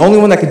 and the only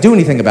one that could do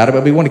anything about it,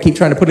 but we want to keep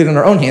trying to put it in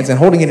our own hands and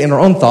holding it in our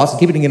own thoughts and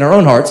keeping it in our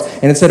own hearts,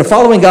 and instead of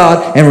following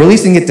God and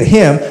releasing it to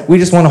him, we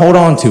just want to hold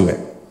on to it.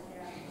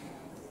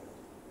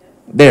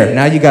 There,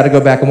 now you got to go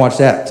back and watch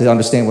that to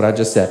understand what I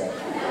just said.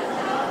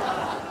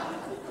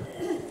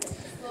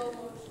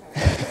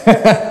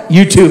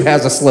 YouTube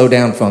has a slow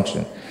down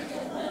function.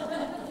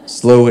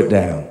 Slow it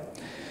down.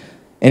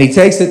 And he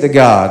takes it to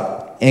God.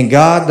 And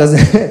God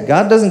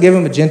doesn't give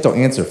him a gentle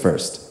answer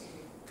first.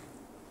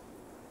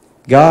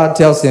 God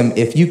tells him,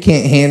 if you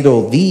can't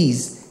handle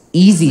these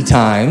easy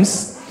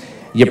times,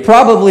 you're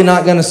probably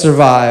not going to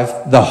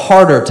survive the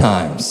harder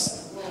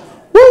times.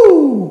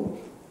 Woo!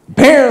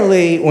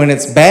 Apparently, when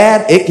it's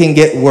bad, it can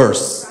get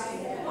worse.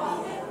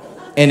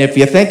 And if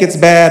you think it's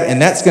bad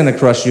and that's going to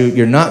crush you,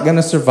 you're not going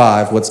to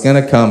survive what's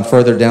going to come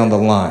further down the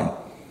line.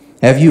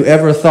 Have you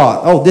ever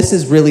thought, oh, this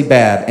is really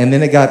bad, and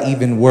then it got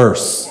even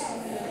worse?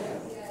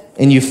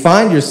 And you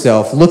find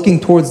yourself looking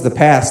towards the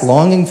past,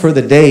 longing for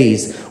the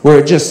days where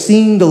it just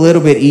seemed a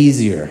little bit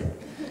easier.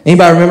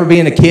 Anybody remember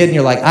being a kid and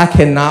you're like, I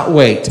cannot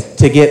wait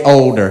to get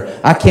older.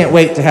 I can't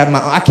wait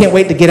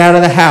to get out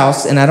of the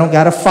house and I don't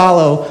got to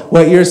follow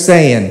what you're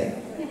saying.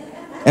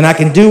 And I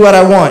can do what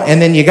I want.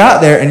 And then you got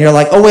there and you're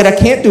like, oh, wait, I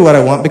can't do what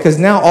I want because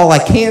now all I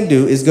can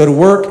do is go to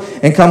work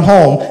and come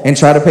home and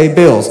try to pay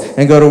bills.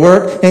 And go to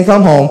work and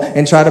come home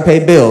and try to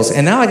pay bills.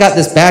 And now I got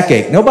this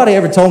backache. Nobody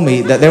ever told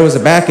me that there was a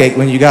backache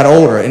when you got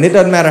older. And it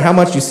doesn't matter how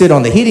much you sit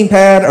on the heating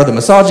pad or the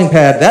massaging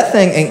pad, that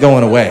thing ain't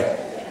going away.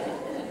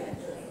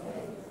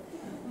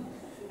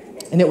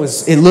 And it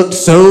looked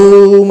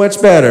so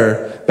much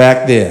better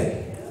back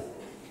then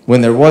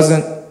when there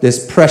wasn't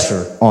this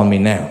pressure on me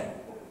now.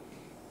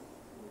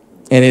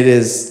 And it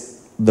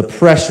is the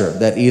pressure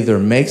that either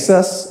makes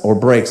us or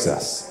breaks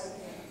us.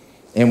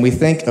 And we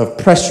think of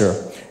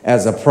pressure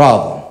as a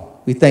problem.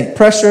 We think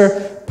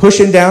pressure,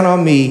 pushing down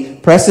on me,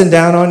 pressing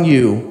down on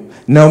you,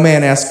 no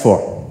man asked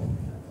for.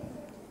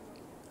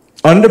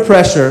 Under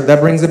pressure,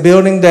 that brings a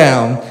building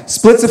down,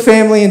 splits a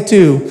family in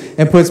two,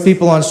 and puts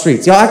people on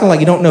streets. Y'all acting like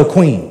you don't know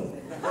Queen.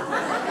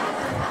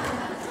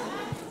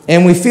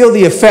 And we feel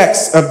the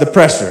effects of the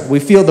pressure.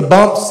 We feel the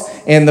bumps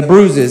and the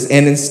bruises,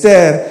 and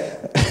instead...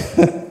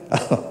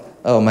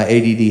 Oh, my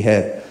ADD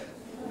head.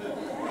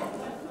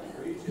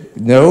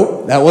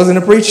 No, that wasn't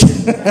a preach.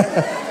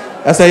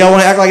 I say y'all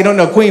want to act like you don't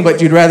know Queen,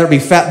 but you'd rather be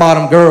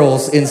fat-bottom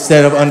girls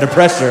instead of under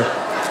pressure.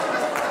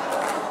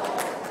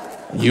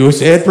 You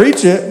said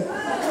preach it.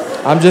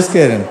 I'm just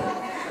kidding.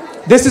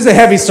 This is a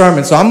heavy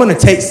sermon, so I'm going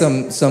to take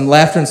some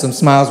laughter and some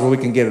smiles where we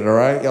can get it, all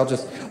right?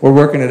 We're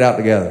working it out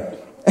together.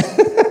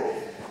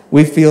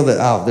 We feel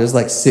that, there's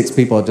like 6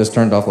 people that just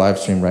turned off live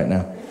stream right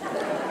now.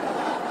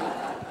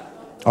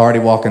 Already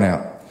walking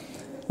out.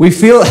 We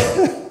feel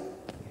the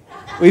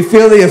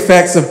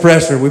effects of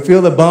pressure. We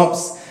feel the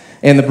bumps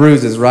and the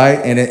bruises, right?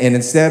 And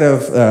instead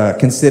of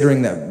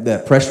considering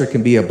that pressure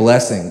can be a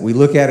blessing, we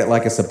look at it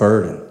like it's a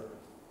burden.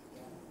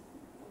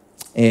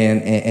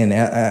 And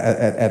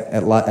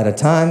at a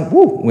time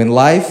when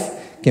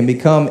life can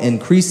become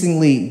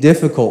increasingly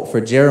difficult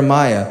for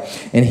Jeremiah,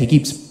 and he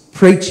keeps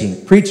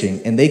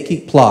preaching, and they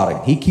keep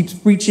plotting. He keeps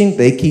preaching,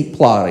 they keep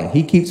plotting.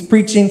 He keeps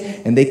preaching,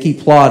 and they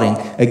keep plotting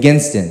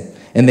against him.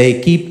 And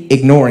they keep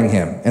ignoring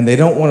him, and they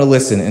don't want to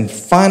listen. And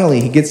finally,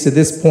 he gets to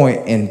this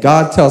point, and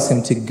God tells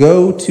him to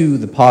go to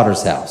the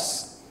potter's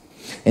house.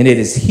 And it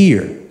is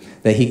here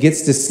that he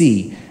gets to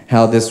see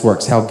how this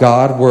works, how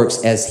God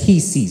works as he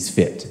sees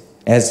fit.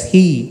 As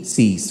he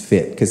sees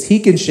fit. Because he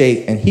can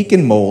shape and he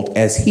can mold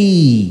as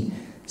he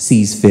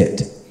sees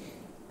fit.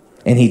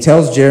 And he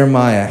tells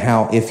Jeremiah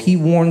how if he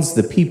warns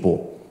the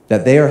people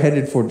that they are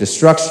headed for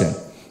destruction,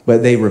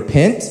 but they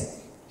repent,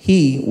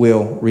 he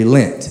will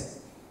relent.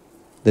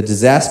 The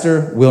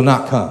disaster will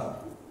not come.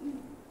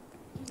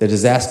 The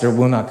disaster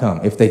will not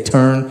come if they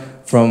turn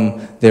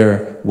from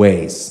their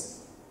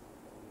ways.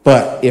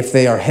 But if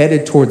they are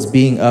headed towards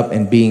being up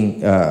and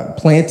being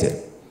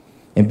planted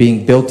and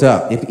being built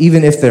up,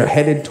 even if they're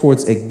headed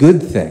towards a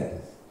good thing,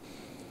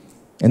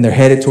 and they're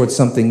headed towards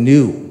something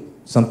new,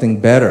 something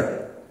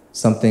better,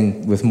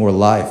 something with more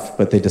life,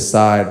 but they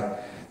decide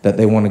that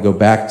they want to go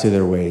back to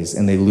their ways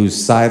and they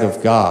lose sight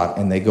of God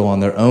and they go on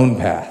their own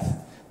path,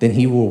 then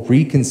he will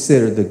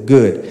reconsider the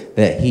good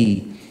that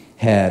he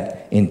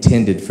had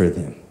intended for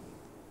them.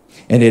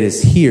 And it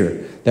is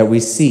here that we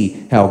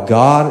see how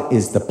God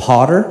is the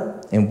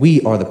potter and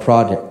we are the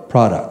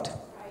product.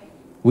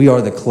 We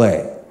are the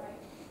clay.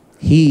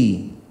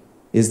 He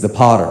is the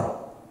potter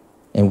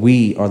and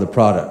we are the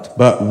product.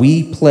 But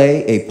we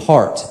play a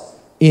part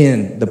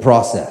in the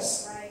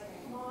process.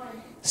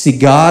 See,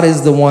 God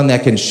is the one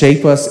that can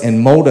shape us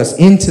and mold us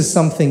into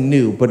something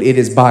new, but it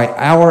is by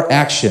our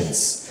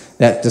actions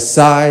that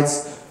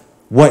decides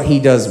what he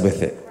does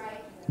with it,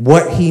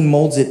 what he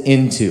molds it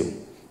into.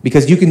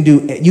 Because you can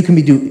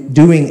be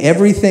doing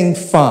everything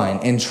fine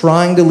and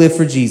trying to live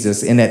for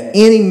Jesus, and at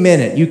any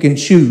minute you can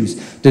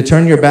choose to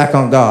turn your back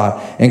on God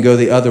and go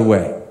the other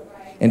way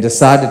and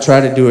decide to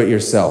try to do it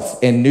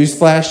yourself. And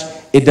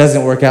newsflash, it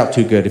doesn't work out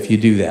too good if you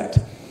do that.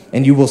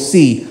 And you will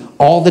see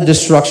all the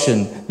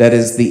destruction that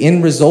is the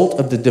end result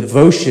of the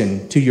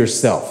devotion to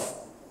yourself.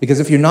 Because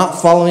if you're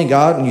not following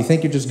God and you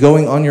think you're just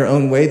going on your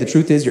own way, the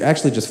truth is you're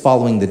actually just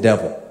following the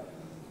devil.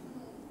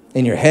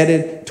 And you're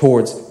headed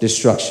towards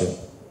destruction.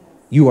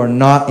 You are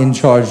not in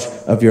charge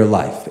of your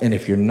life. And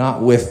if you're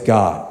not with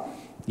God,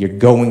 you're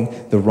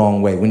going the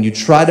wrong way. When you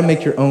try to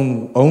make your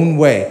own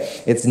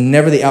way, it's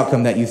never the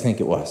outcome that you think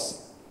it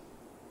was.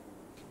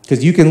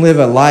 Because you can live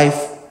a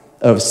life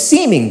of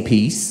seeming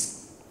peace,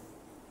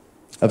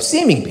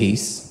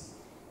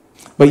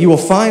 but you will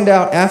find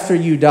out after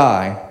you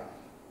die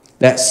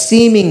that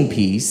seeming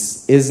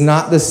peace is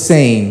not the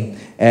same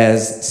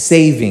as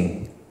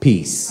saving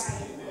peace.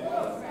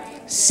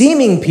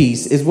 Seeming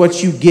peace is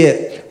what you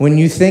get when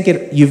you think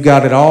you've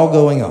got it all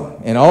going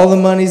on. And all the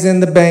money's in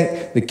the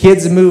bank, the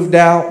kids have moved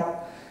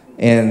out,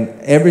 and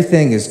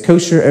everything is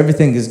kosher,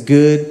 everything is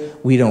good.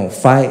 We don't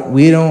fight,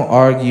 we don't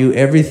argue,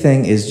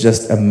 everything is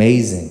just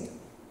amazing.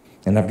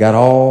 And I've got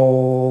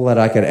all that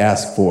I could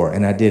ask for,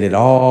 and I did it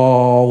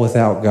all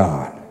without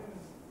God.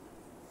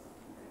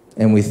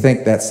 And we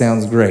think that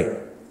sounds great.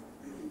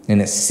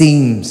 And it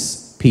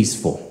seems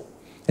peaceful.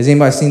 Has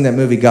anybody seen that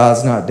movie,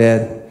 God's Not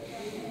Dead?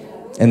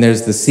 And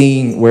there's the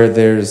scene where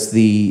there's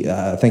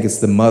I think it's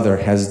the mother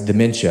has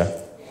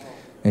dementia,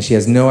 and she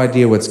has no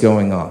idea what's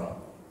going on.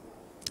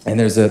 And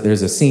there's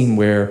a scene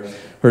where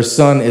her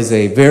son is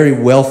a very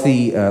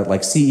wealthy,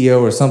 like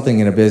CEO or something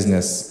in a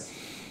business,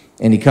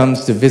 and he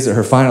comes to visit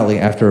her finally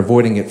after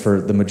avoiding it for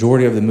the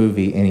majority of the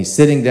movie, and he's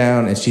sitting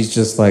down, and she's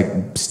just like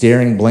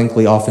staring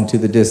blankly off into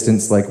the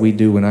distance like we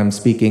do when I'm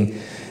speaking.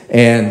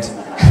 And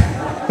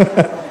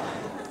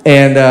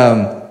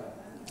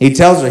he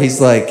tells her,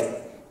 he's like,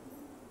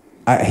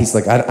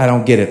 I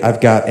don't get it. I've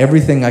got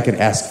everything I could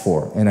ask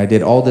for, and I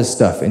did all this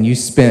stuff, and you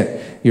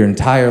spent your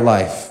entire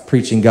life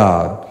preaching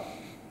God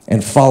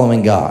and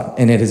following God,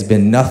 and it has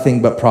been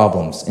nothing but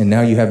problems, and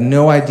now you have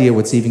no idea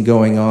what's even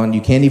going on.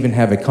 You can't even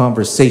have a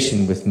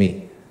conversation with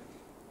me,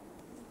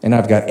 and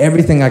I've got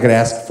everything I could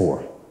ask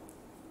for.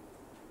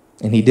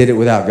 And he did it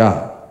without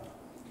God.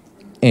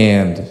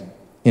 And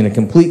in a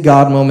complete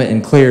God moment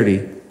and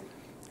clarity,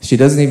 she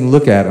doesn't even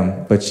look at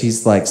him, but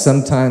she's like,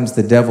 sometimes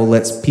the devil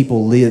lets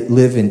people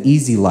live an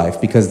easy life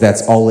because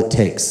that's all it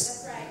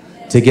takes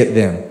to get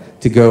them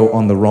to go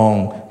on the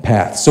wrong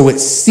path. So it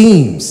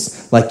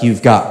seems like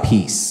you've got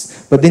peace.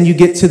 But then you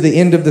get to the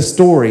end of the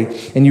story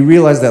and you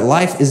realize that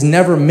life is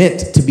never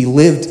meant to be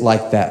lived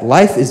like that.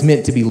 Life is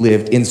meant to be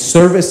lived in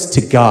service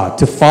to God,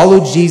 to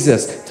follow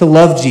Jesus, to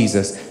love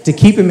Jesus, to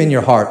keep him in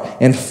your heart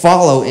and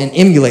follow and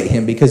emulate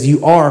him, because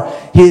you are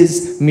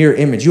his mirror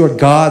image. You are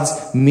God's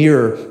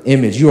mirror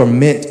image. You are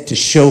meant to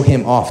show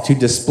him off, to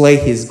display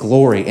his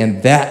glory.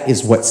 And that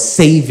is what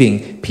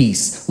saving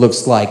peace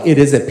looks like. It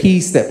is a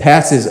peace that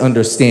passes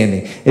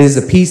understanding. It is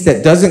a peace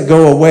that doesn't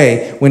go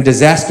away when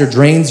disaster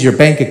drains your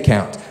bank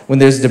account. When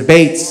there's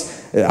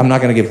debates, I'm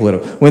not going to get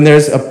political. When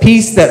there's a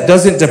peace that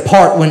doesn't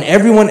depart when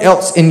everyone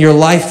else in your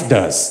life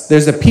does.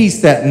 There's a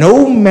peace that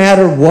no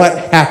matter what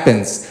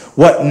happens,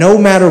 no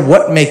matter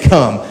what may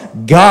come,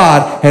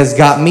 God has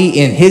got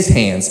me in his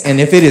hands. And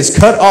if it is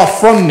cut off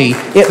from me,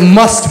 it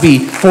must be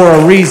for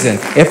a reason.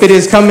 If it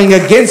is coming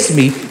against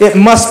me, it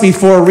must be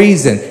for a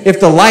reason. If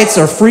the lights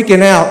are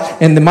freaking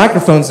out and the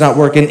microphone's not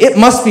working, it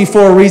must be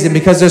for a reason,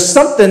 because there's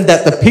something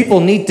that the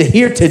people need to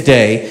hear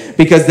today,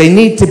 because they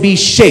need to be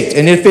shaped.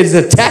 And if it is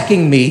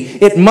attacking me,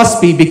 it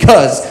must be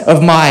because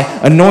of my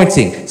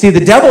anointing. See,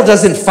 the devil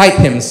doesn't fight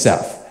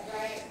himself.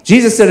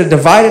 Jesus said a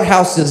divided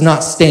house does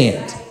not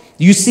stand.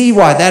 You see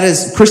why that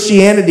is.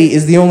 Christianity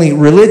is the only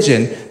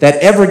religion that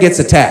ever gets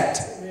attacked.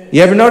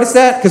 You ever notice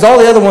that? Because all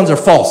the other ones are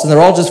false, and they're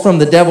all just from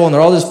the devil, and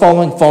they're all just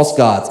following false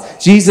gods.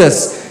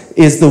 Jesus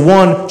is the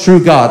one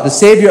true God, the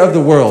Savior of the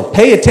world.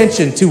 Pay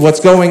attention to what's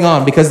going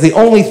on, because the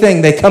only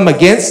thing they come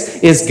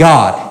against is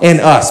God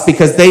and us,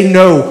 because they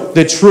know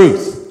the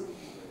truth.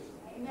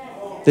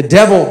 The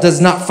devil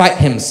does not fight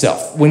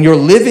himself. When you're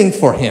living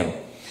for him,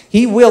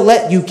 he will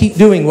let you keep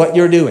doing what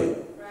you're doing.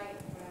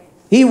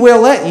 He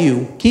will let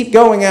you keep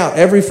going out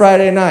every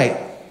Friday night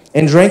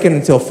and drinking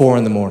until 4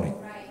 a.m.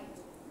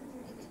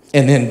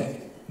 And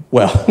then,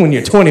 well, when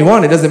you're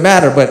 21, it doesn't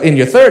matter. But in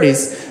your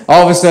 30s,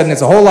 all of a sudden,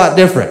 it's a whole lot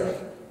different.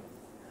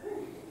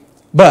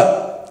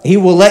 But he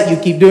will let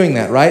you keep doing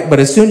that, right?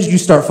 But as soon as you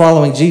start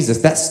following Jesus,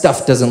 that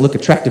stuff doesn't look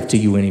attractive to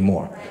you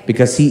anymore,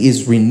 because he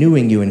is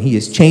renewing you and he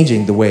is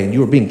changing the way, and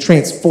you are being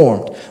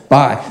transformed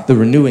by the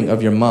renewing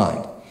of your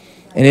mind.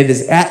 And it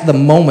is at the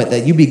moment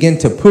that you begin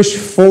to push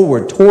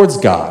forward towards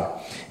God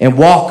and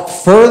walk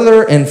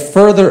further and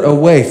further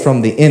away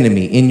from the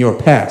enemy in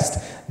your past,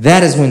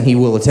 that is when he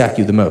will attack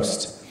you the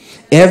most.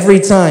 Every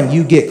time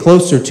you get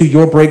closer to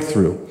your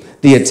breakthrough,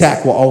 the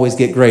attack will always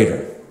get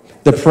greater.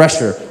 The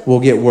pressure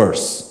will get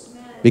worse,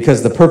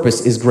 because the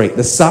purpose is great.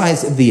 The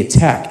size of the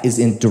attack is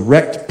in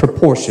direct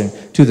proportion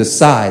to the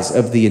size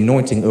of the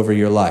anointing over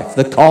your life,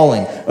 the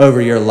calling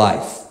over your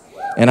life.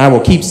 And I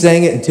will keep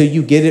saying it until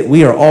you get it.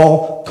 We are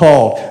all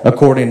called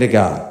according to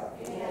God.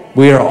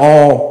 We are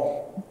all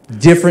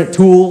different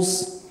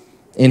tools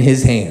in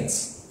his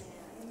hands.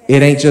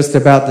 It ain't just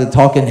about the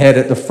talking head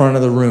at the front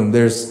of the room.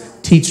 There's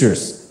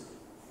teachers.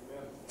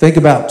 Think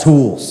about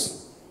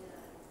tools.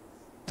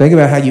 Think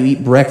about how you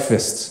eat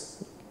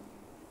breakfast.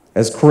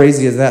 As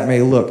crazy as that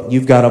may look,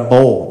 you've got a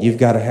bowl. You've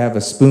got to have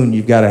a spoon.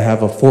 You've got to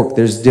have a fork.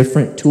 There's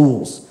different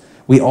tools.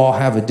 We all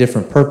have a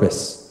different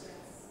purpose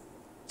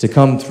to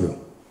come through.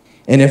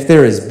 And if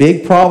there is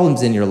big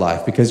problems in your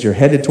life because you're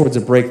headed towards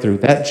a breakthrough,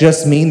 that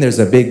just means there's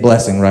a big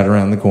blessing right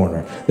around the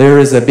corner. There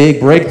is a big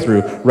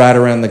breakthrough right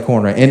around the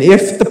corner. And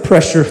if the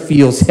pressure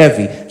feels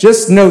heavy,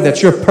 just know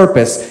that your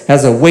purpose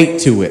has a weight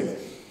to it.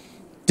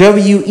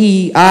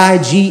 Weight.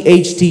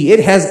 It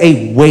has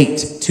a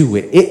weight to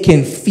it. It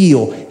can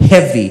feel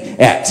heavy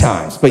at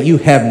times, but you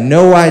have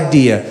no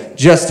idea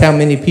just how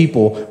many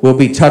people will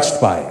be touched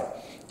by it.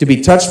 To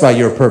be touched by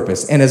your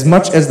purpose. And as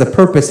much as the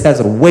purpose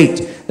has a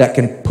weight that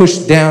can push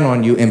down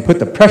on you and put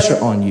the pressure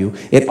on you,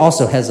 it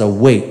also has a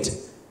weight,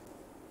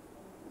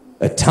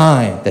 a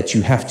time that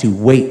you have to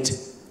wait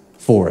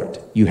for it.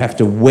 You have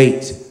to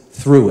wait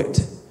through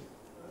it.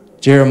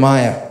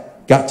 Jeremiah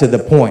got to the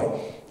point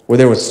where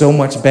there was so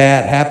much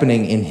bad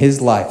happening in his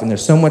life and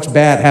there's so much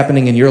bad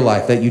happening in your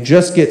life that you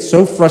just get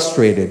so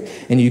frustrated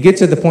and you get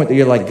to the point that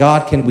you're like,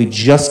 God, can we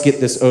just get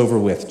this over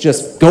with?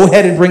 Just go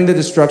ahead and bring the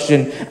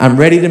destruction. I'm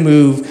ready to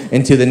move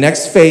into the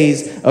next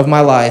phase of my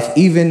life.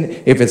 Even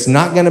if it's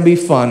not going to be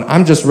fun,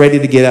 I'm just ready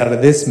to get out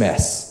of this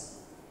mess.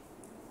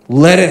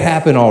 Let it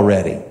happen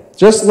already.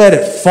 Just let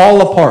it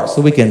fall apart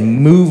so we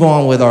can move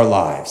on with our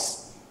lives.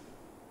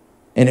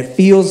 And it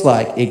feels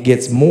like it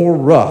gets more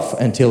rough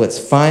until it's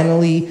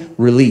finally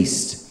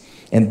released.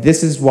 And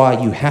this is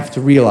why you have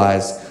to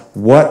realize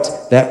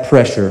what that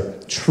pressure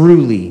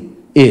truly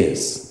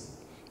is.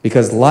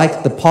 Because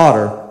like the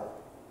potter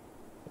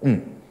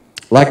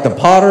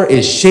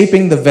is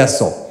shaping the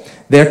vessel,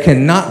 there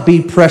cannot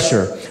be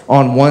pressure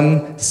on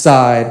one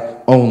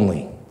side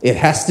only. It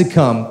has to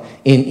come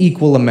in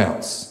equal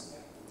amounts.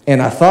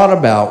 And I thought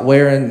about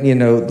wearing,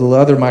 the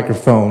other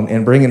microphone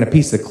and bringing a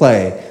piece of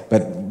clay,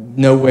 but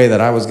no way that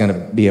I was going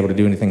to be able to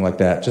do anything like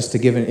that, just to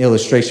give an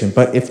illustration.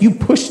 But if you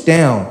push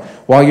down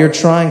while you're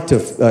trying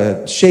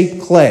to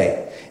shape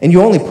clay, and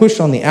you only push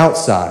on the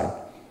outside,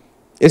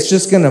 it's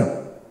just going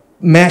to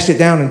mash it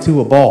down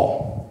into a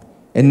ball,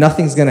 and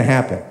nothing's going to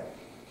happen.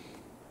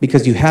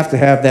 Because you have to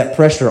have that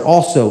pressure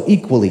also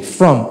equally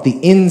from the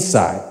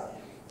inside.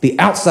 The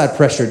outside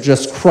pressure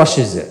just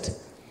crushes it.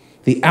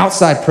 The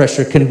outside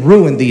pressure can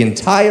ruin the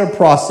entire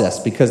process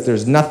because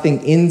there's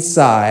nothing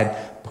inside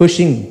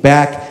pushing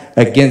back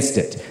against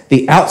it.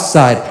 The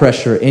outside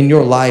pressure in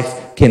your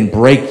life can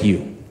break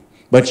you,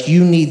 but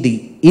you need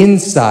the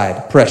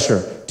inside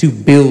pressure to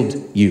build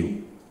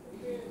you.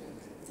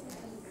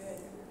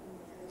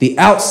 The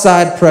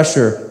outside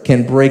pressure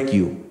can break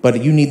you,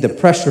 but you need the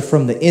pressure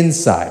from the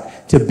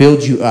inside to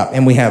build you up.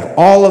 And we have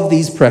all of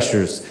these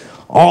pressures,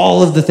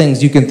 all of the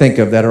things you can think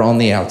of that are on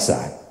the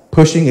outside,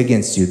 pushing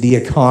against you. The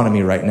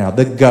economy right now,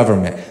 the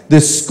government,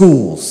 the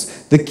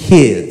schools, the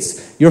kids,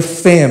 your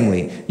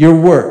family, your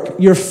work,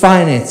 your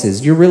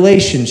finances, your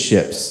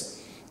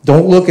relationships.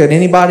 Don't look at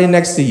anybody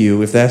next to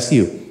you if that's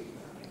you.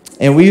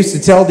 And we used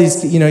to tell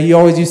these, you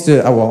always used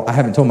to, well, I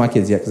haven't told my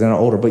kids yet because they're not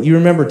older, but you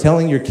remember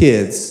telling your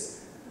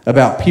kids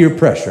about peer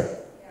pressure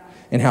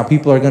and how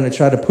people are going to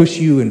try to push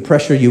you and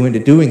pressure you into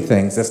doing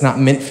things that's not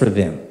meant for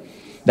them,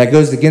 that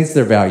goes against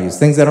their values,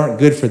 things that aren't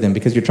good for them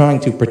because you're trying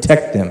to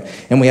protect them.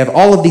 And we have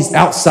all of these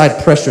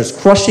outside pressures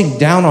crushing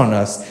down on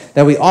us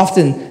that we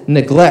often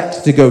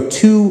neglect to go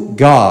to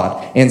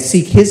God and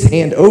seek his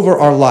hand over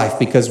our life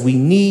because we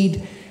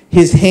need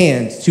his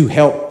hand to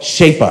help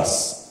shape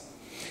us.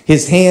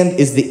 His hand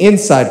is the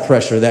inside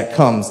pressure that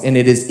comes, and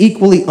it is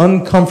equally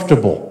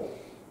uncomfortable,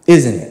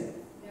 isn't it?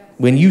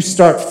 When you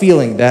start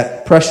feeling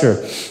that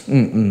pressure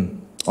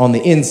on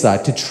the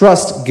inside, to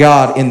trust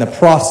God in the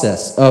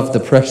process of the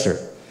pressure.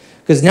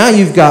 Because now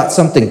you've got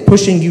something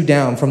pushing you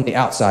down from the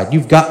outside.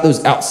 You've got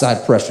those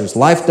outside pressures.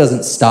 Life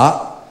doesn't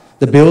stop.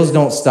 The bills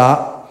don't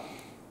stop.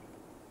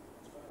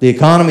 The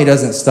economy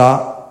doesn't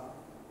stop.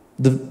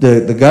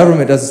 The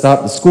government doesn't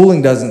stop. The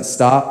schooling doesn't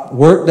stop.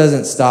 Work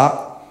doesn't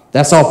stop.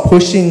 That's all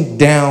pushing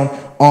down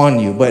on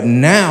you. But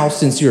now,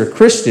 since you're a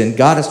Christian,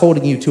 God is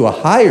holding you to a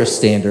higher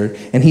standard,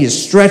 and he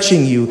is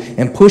stretching you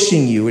and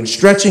pushing you and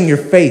stretching your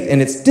faith.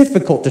 And it's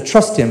difficult to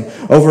trust him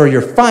over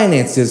your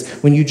finances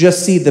when you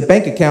just see the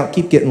bank account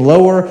keep getting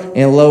lower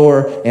and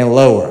lower and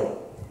lower.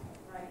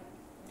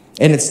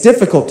 And it's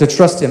difficult to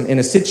trust him in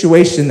a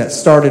situation that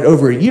started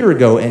over a year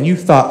ago, and you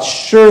thought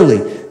surely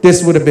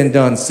this would have been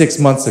done 6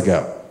 months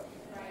ago.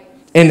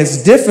 And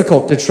it's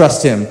difficult to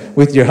trust him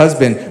with your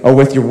husband or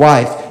with your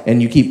wife,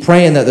 and you keep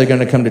praying that they're going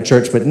to come to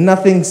church, but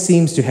nothing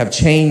seems to have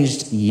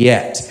changed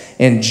yet.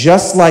 And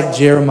just like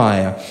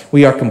Jeremiah,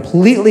 we are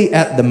completely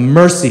at the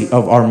mercy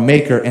of our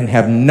Maker and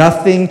have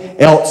nothing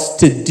else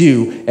to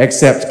do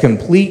except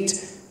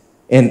complete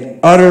and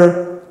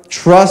utter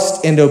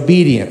trust and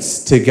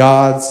obedience to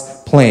God's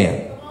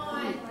plan.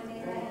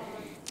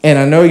 And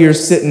I know you're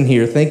sitting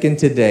here thinking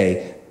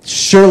today,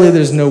 surely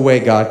there's no way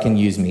God can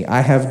use me.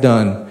 I have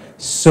done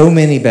so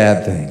many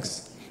bad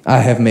things. I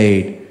have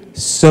made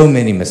so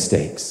many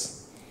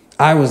mistakes.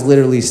 I was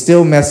literally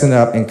still messing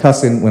up and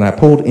cussing when I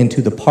pulled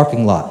into the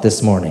parking lot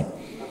this morning.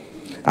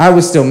 I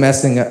was still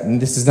messing up,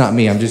 and this is not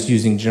me, I'm just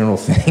using general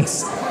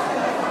things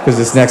because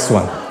this next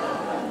one,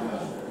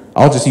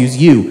 I'll just use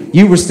you.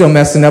 You were still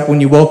messing up when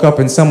you woke up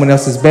in someone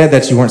else's bed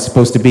that you weren't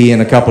supposed to be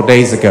in a couple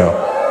days ago.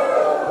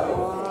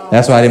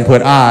 That's why I didn't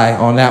put I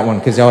on that one,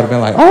 because y'all would have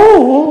been like,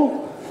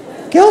 oh,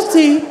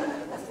 guilty.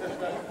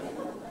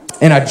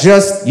 And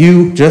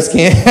you just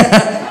can't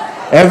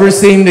ever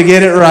seem to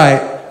get it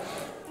right.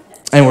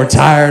 And we're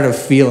tired of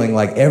feeling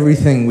like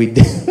everything we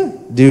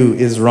do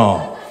is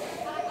wrong.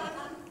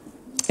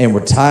 And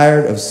we're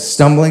tired of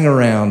stumbling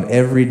around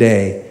every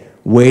day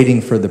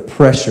waiting for the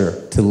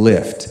pressure to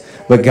lift.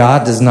 But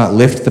God does not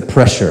lift the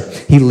pressure.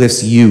 He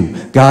lifts you.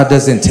 God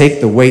doesn't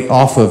take the weight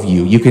off of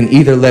you. You can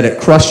either let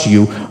it crush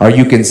you, or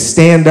you can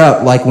stand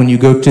up like when you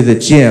go to the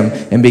gym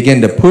and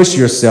begin to push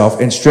yourself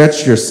and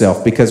stretch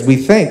yourself, because we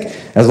think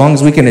As long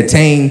as we can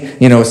attain,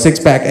 a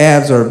six-pack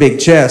abs or a big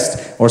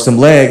chest or some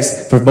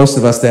legs, for most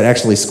of us that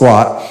actually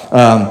squat,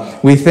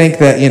 we think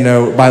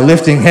that, by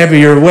lifting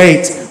heavier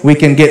weights, we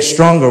can get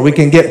stronger, we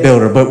can get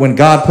builder. But when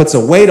God puts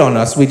a weight on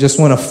us, we just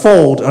want to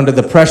fold under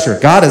the pressure.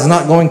 God is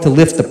not going to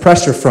lift the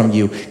pressure from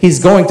you.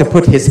 He's going to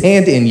put his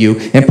hand in you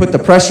and put the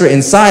pressure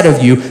inside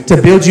of you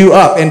to build you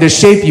up and to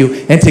shape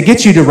you and to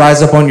get you to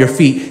rise up on your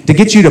feet, to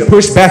get you to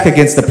push back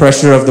against the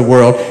pressure of the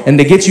world, and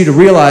to get you to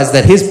realize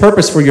that his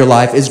purpose for your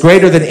life is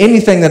greater than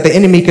anything that the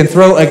enemy can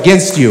throw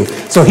against you.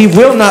 So he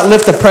will not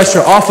lift the pressure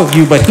off of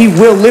you, but he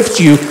will lift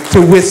you to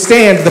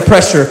withstand the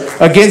pressure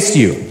against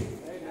you.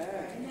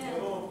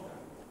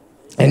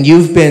 And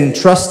you've been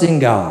trusting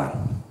God,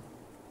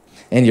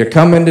 and you're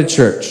coming to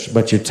church,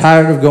 but you're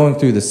tired of going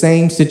through the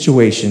same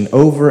situation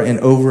over and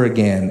over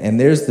again. And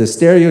there's the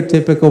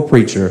stereotypical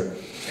preacher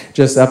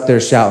just up there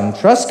shouting,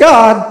 trust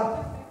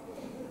God,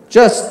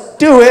 just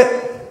do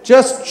it,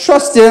 just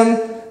trust him.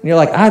 And you're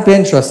like, I've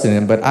been trusting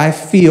him, but I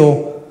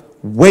feel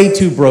way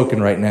too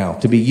broken right now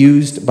to be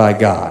used by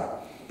God.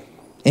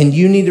 And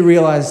you need to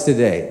realize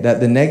today that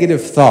the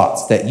negative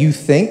thoughts that you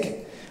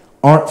think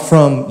aren't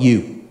from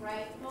you.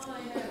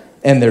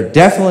 And they're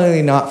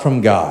definitely not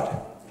from God.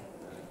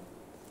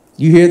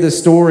 You hear the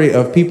story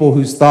of people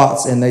whose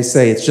thoughts, and they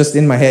say, it's just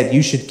in my head,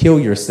 you should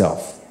kill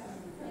yourself.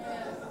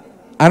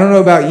 I don't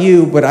know about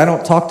you, but I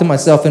don't talk to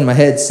myself in my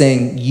head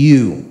saying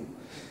you.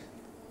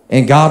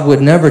 And God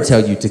would never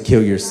tell you to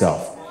kill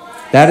yourself.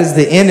 That is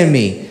the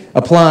enemy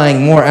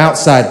applying more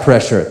outside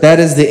pressure. That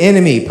is the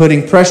enemy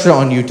putting pressure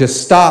on you to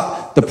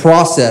stop the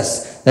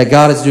process that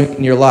God is doing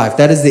in your life.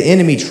 That is the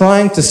enemy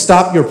trying to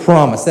stop your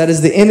promise. That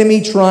is the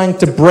enemy trying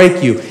to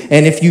break you.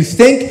 And if you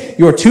think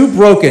you're too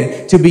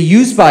broken to be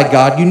used by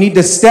God, you need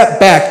to step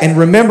back and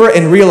remember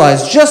and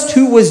realize just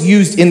who was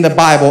used in the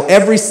Bible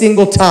every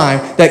single time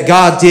that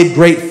God did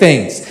great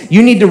things.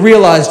 You need to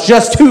realize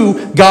just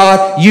who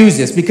God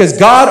uses, because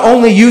God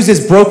only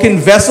uses broken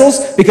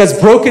vessels, because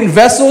broken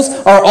vessels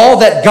are all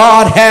that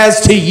God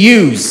has to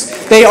use.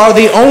 They are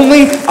the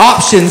only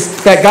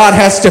options that God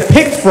has to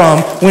pick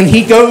from when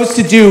he goes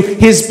to do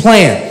his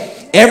plan.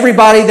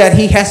 Everybody that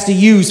he has to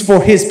use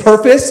for his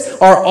purpose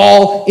are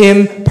all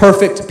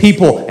imperfect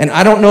people. And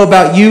I don't know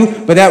about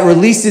you, but that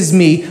releases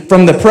me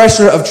from the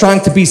pressure of trying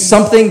to be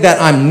something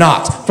that I'm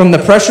not, from the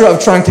pressure of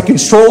trying to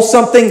control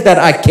something that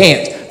I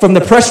can't, from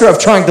the pressure of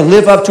trying to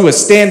live up to a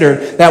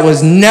standard that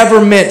was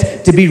never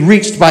meant to be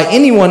reached by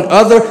anyone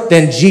other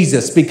than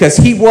Jesus, because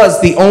he was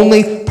the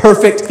only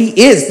perfect, he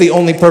is the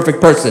only perfect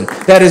person.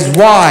 That is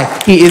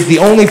why he is the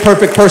only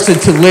perfect person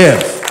to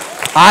live.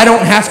 I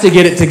don't have to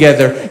get it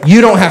together.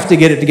 You don't have to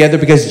get it together,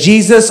 because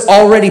Jesus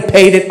already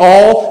paid it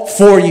all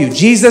for you.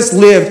 Jesus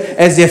lived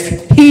as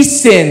if he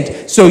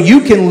sinned so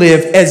you can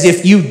live as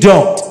if you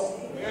don't.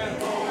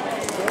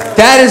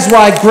 That is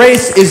why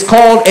grace is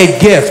called a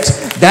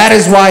gift. That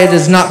is why it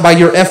is not by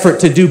your effort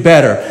to do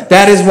better.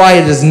 That is why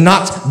it is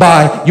not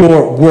by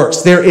your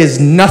works. There is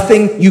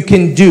nothing you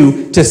can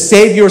do to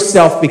save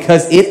yourself,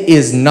 because it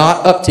is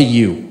not up to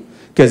you.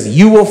 Because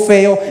you will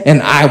fail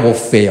and I will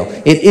fail.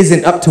 It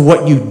isn't up to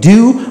what you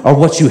do or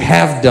what you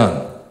have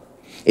done.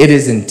 It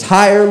is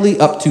entirely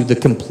up to the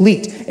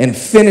complete and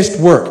finished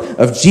work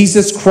of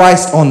Jesus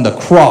Christ on the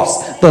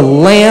cross, the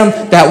Lamb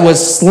that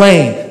was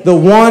slain, the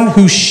one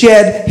who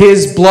shed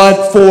his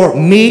blood for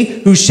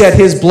me, who shed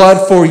his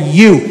blood for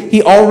you.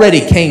 He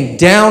already came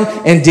down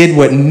and did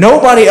what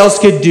nobody else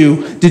could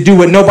do, to do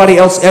what nobody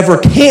else ever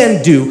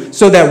can do,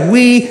 so that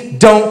we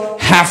don't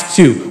have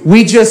to.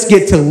 We just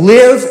get to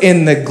live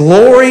in the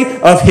glory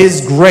of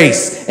his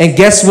grace. And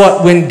guess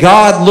what? When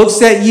God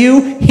looks at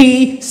you,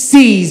 he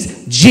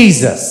sees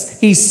Jesus.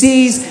 He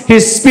sees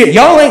his spirit.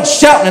 Y'all ain't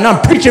shouting, and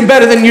I'm preaching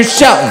better than you're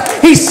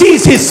shouting. He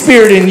sees his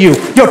spirit in you.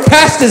 Your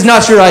past is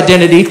not your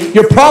identity.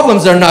 Your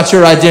problems are not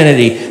your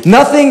identity.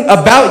 Nothing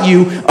about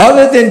you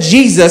other than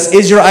Jesus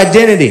is your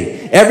identity.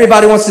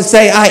 Everybody wants to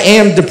say, I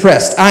am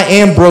depressed. I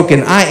am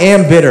broken. I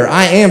am bitter.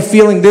 I am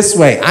feeling this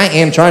way. I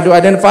am trying to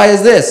identify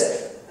as this.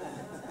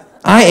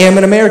 I am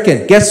an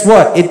American. Guess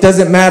what? It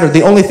doesn't matter.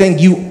 The only thing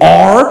you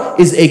are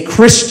is a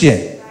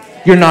Christian.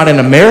 You're not an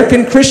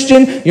American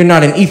Christian. You're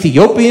not an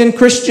Ethiopian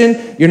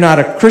Christian. You're not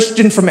a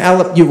Christian from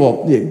Alabama.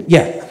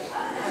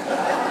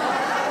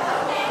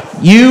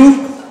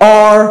 You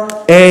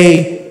are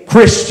a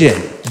Christian.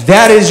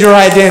 That is your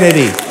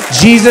identity.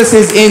 Jesus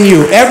is in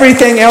you.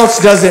 Everything else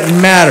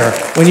doesn't matter.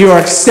 When you are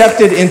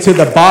accepted into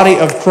the body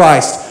of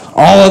Christ,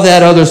 all of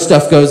that other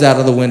stuff goes out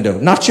of the window.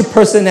 Not your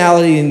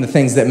personality and the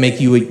things that make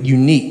you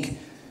unique,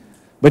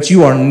 but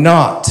you are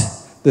not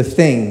the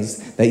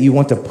things that you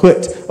want to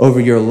put over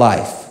your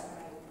life.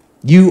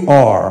 You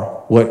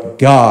are what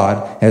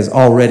God has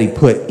already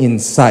put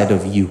inside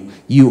of you.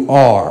 You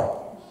are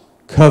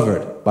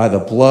covered by the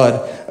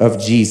blood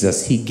of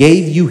Jesus. He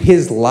gave you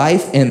his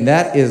life, and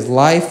that is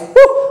life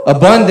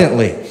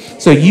abundantly.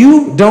 So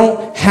you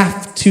don't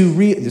have to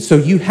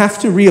you have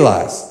to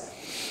realize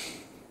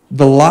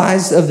the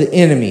lies of the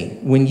enemy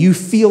when you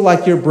feel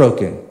like you're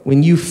broken,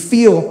 when you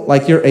feel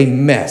like you're a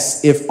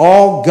mess. If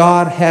all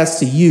God has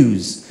to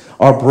use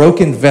are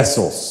broken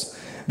vessels,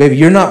 Baby,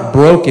 you're not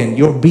broken.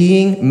 You're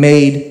being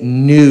made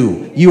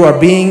new. You are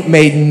being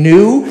made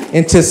new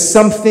into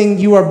something.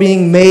 You are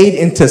being made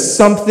into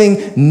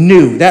something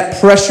new.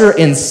 That pressure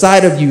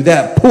inside of you,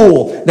 that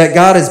pull that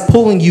God is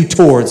pulling you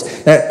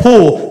towards, that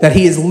pull that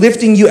he is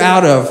lifting you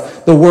out of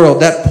the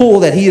world, that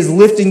pull that he is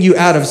lifting you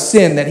out of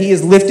sin, that he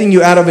is lifting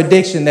you out of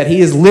addiction, that he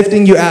is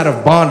lifting you out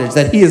of bondage,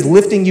 that he is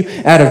lifting you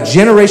out of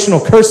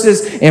generational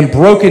curses and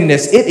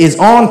brokenness. It is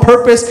on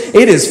purpose.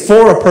 It is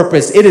for a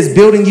purpose. It is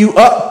building you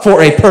up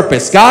for a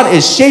purpose. God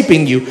is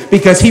shaping you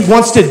because he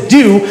wants to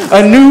do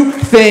a new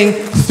thing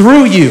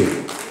through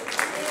you.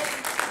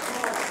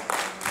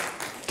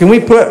 Can we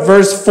put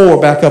verse 4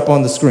 back up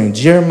on the screen?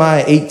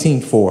 Jeremiah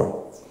 18:4.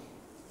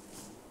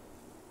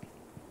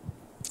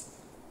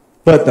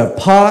 But the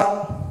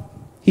pot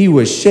he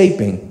was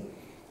shaping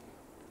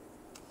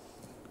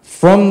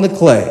from the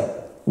clay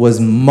was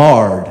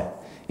marred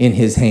in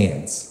his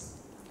hands.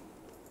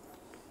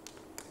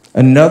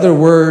 Another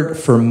word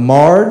for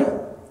marred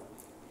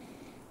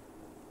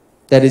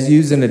that is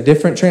used in a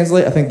different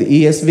translation, I think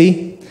the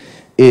ESV,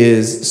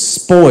 is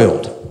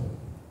spoiled.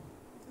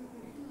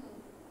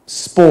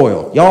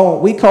 Spoiled. Y'all,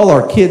 we call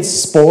our kids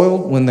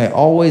spoiled when they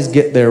always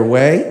get their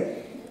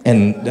way,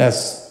 and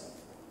that's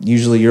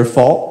usually your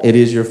fault. It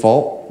is your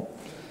fault.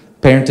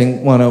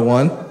 Parenting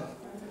 101.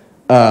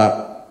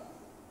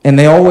 And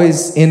they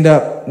always end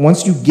up,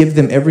 once you give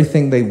them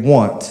everything they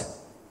want,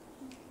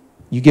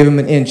 you give them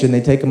an inch and they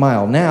take a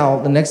mile.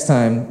 Now, the next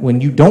time when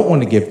you don't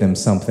want to give them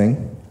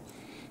something,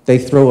 they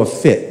throw a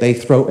fit. They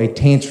throw a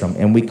tantrum.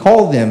 And we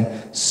call them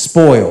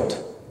spoiled.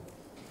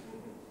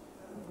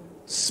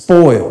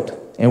 Spoiled.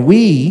 And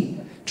we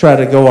try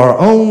to go our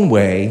own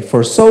way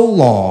for so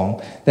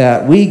long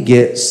that we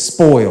get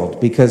spoiled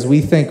because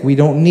we think we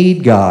don't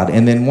need God.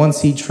 And then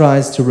once he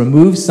tries to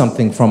remove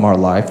something from our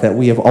life that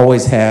we have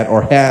always had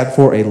or had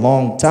for a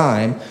long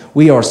time,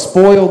 we are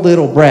spoiled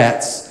little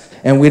brats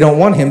and we don't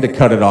want him to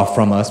cut it off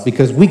from us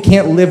because we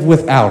can't live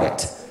without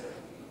it.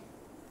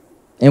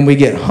 And we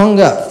get hung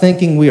up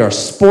thinking we are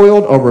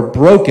spoiled or we're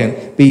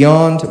broken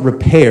beyond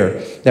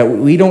repair, that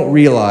we don't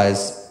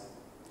realize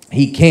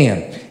he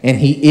can, and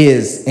he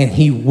is, and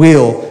he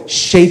will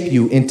shape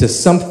you into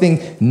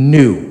something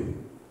new.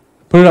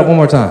 Put it up one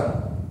more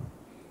time.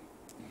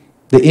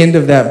 The end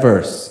of that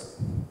verse.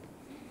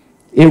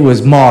 It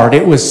was marred.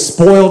 It was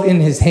spoiled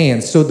in his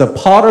hands. So the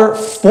potter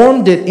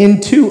formed it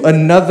into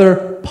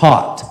another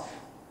pot.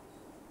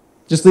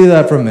 Just leave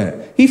that for a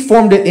minute. He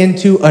formed it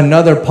into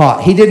another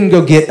pot. He didn't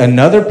go get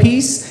another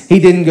piece. He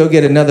didn't go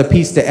get another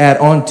piece to add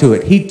onto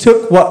it. He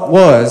took what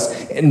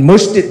was and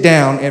mushed it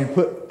down and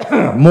put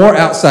more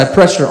outside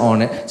pressure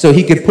on it so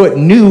he could put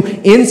new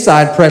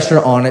inside pressure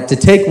on it to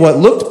take what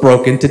looked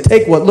broken, to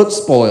take what looked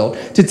spoiled,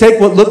 to take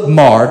what looked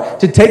marred,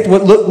 to take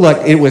what looked like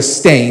it was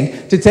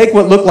stained, to take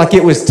what looked like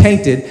it was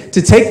tainted,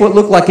 to take what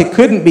looked like it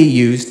couldn't be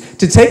used,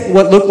 to take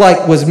what looked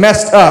like was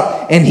messed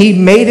up, and he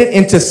made it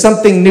into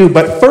something new.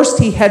 But first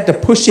he had to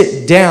push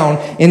it down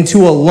into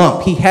a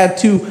lump. He had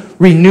to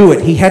renew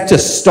it. He had to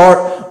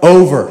start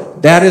over.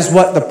 That is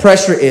what the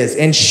pressure is.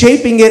 And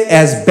shaping it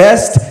as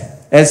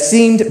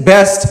seemed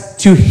best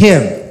to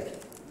him.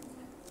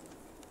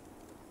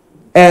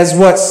 As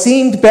what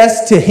seemed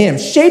best to him.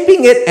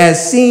 Shaping it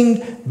as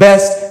seemed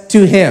best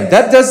to him.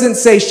 That doesn't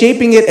say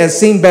shaping it as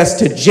seemed best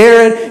to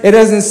Jarrod. It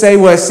doesn't say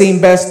what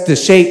seemed best to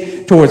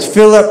shape towards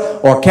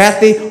Philip or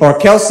Kathy or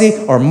Kelsey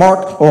or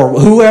Mark or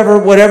whoever,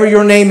 whatever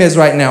your name is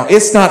right now.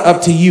 It's not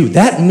up to you.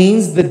 That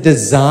means the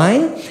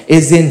design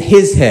is in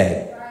his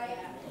head.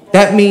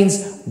 That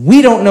means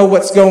we don't know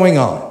what's going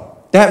on.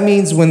 That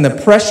means when the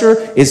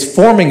pressure is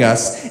forming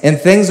us and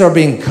things are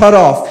being cut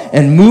off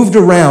and moved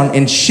around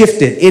and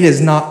shifted, it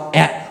is not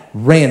at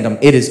random.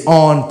 It is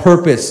on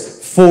purpose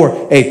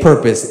for a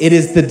purpose. It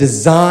is the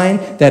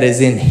design that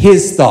is in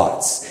his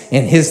thoughts.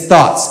 And his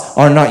thoughts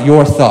are not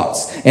your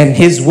thoughts. And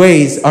his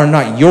ways are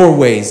not your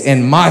ways.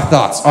 And my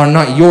thoughts are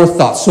not your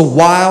thoughts. So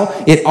while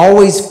it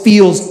always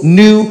feels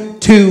new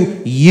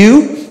to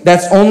you,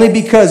 that's only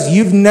because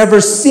you've never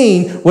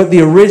seen what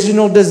the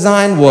original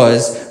design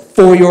was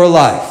for your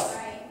life.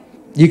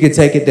 You can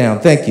take it down.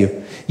 Thank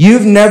you.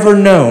 You've never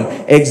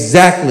known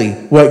exactly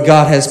what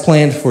God has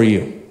planned for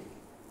you.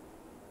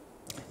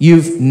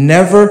 You've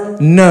never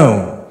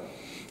known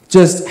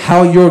just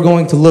how you're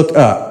going to look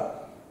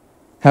up,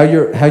 how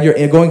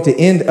you're going to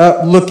end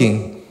up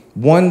looking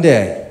one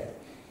day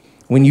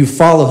when you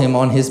follow him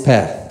on his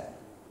path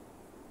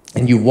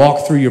and you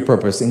walk through your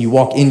purpose and you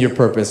walk in your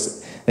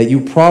purpose that you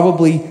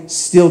probably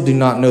still do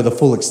not know the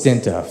full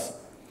extent of.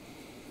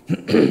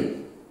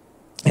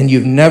 And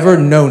you've never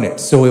known it,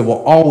 so it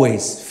will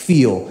always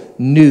feel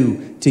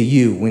new to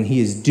you when he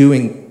is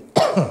doing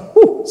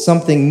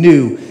something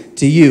new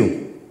to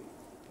you.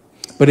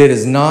 But it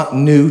is not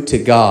new to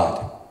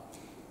God,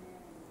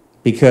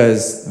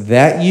 because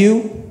that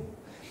you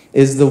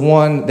is the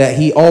one that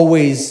he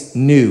always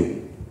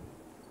knew.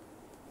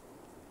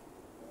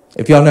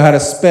 If y'all know how to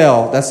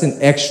spell, that's an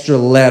extra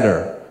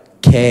letter,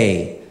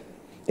 K.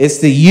 It's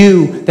the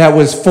you that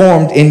was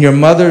formed in your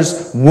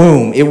mother's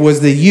womb. It was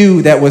the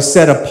you that was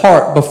set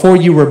apart before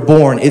you were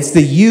born. It's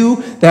the you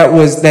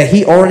that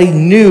he already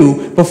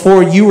knew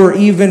before you were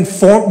even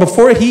formed,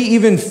 before he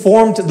even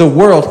formed the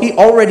world. He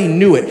already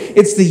knew it.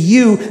 It's the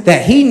you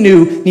that he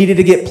knew needed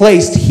to get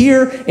placed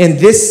here in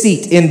this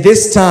seat, in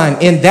this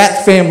time, in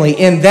that family,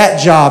 in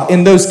that job,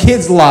 in those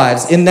kids'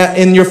 lives,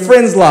 in your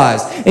friends'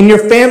 lives, in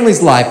your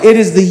family's life. It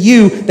is the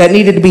you that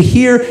needed to be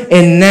here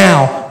and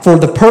now for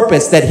the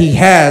purpose that he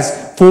has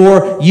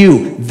for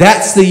you.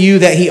 That's the you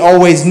that he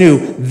always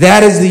knew.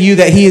 That is the you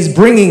that he is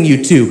bringing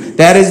you to.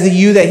 That is the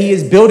you that he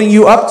is building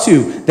you up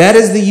to. That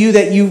is the you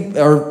that you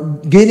are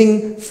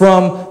getting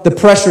from the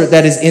pressure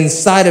that is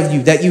inside of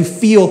you, that you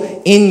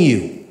feel in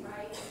you,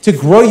 to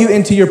grow you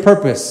into your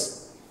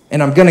purpose.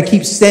 And I'm going to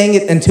keep saying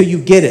it until you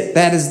get it.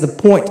 That is the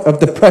point of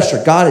the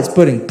pressure. God is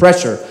putting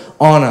pressure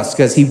on us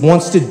because he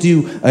wants to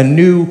do a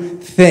new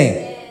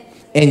thing.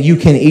 And you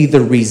can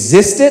either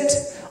resist it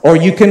or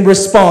you can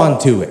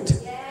respond to it.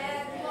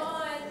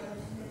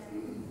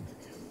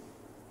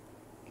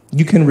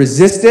 You can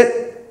resist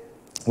it,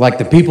 like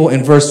the people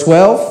in verse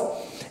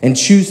 12, and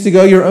choose to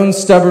go your own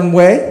stubborn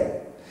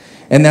way.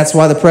 And that's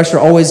why the pressure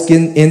always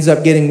ends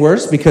up getting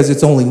worse, because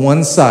it's only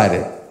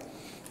one-sided.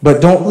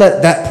 But don't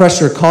let that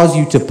pressure cause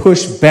you to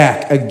push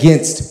back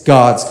against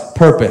God's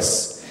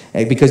purpose,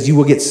 because you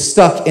will get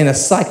stuck in a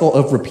cycle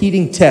of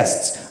repeating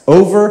tests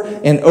over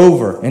and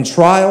over, and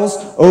trials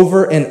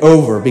over and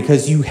over,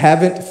 because you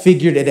haven't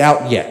figured it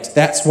out yet.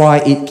 That's why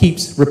it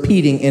keeps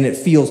repeating and it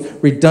feels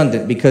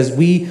redundant, because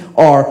we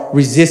are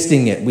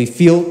resisting it. We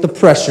feel the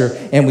pressure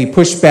and we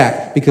push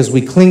back because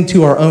we cling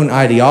to our own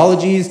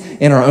ideologies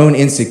and our own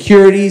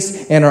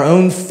insecurities and our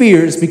own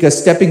fears, because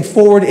stepping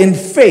forward in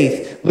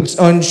faith looks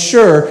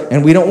unsure,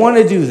 and we don't want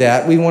to do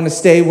that. We want to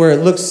stay where it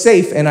looks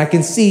safe and I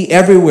can see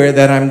everywhere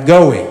that I'm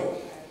going.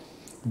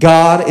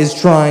 God is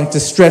trying to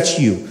stretch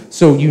you.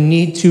 So you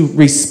need to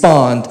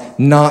respond,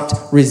 not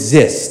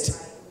resist.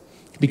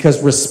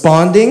 Because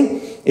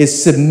responding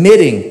is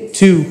submitting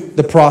to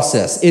the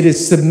process. It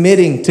is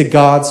submitting to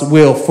God's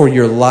will for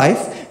your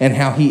life and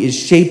how he is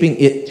shaping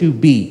it to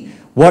be,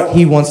 what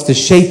he wants to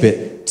shape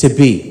it to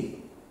be.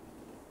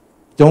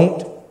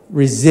 Don't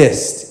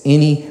resist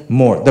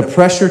anymore. The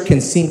pressure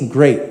can seem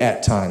great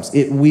at times.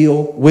 It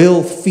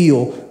will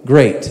feel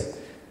great.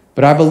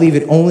 But I believe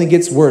it only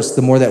gets worse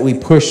the more that we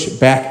push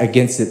back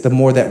against it, the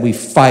more that we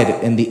fight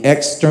it. And the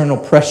external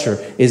pressure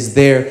is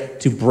there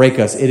to break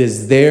us. It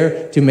is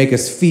there to make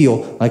us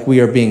feel like we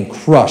are being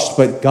crushed.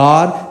 But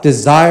God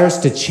desires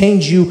to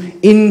change you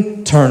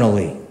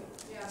internally,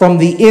 from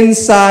the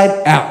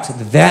inside out.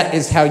 That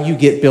is how you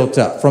get built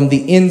up, from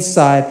the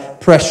inside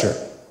pressure.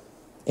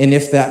 And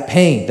if that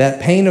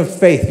pain of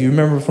faith, you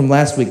remember from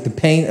last week, the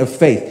pain of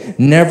faith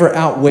never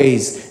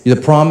outweighs the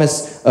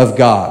promise of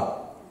God.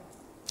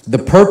 The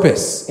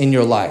purpose in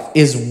your life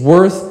is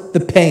worth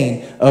the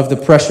pain of the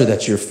pressure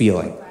that you're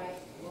feeling.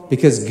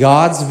 Because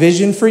God's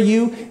vision for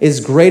you is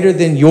greater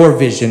than your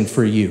vision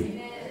for you.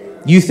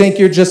 You think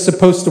you're just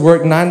supposed to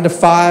work 9 to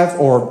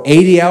 5 or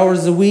 80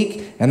 hours a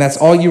week, and that's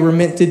all you were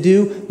meant to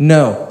do?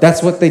 No,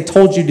 that's what they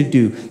told you to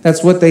do.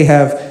 That's what they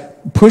have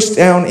pushed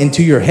down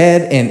into your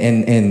head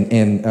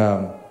and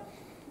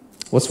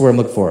what's the word I'm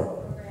looking for?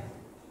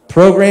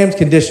 Programmed,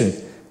 conditioned.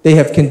 They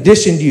have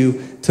conditioned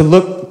you to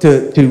look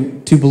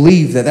to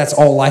believe that that's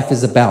all life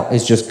is about.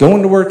 It's just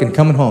going to work and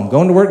coming home,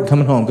 going to work and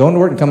coming home, going to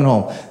work and coming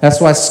home. That's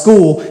why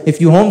school,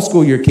 if you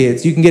homeschool your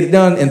kids, you can get it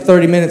done in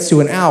 30 minutes to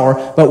an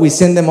hour, but we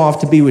send them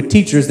off to be with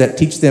teachers that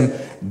teach them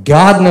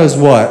God knows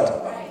what.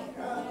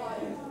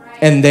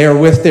 And they're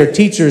with their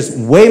teachers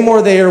way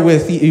more they are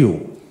with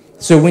you.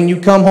 So when you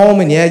come home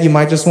and you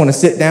might just want to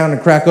sit down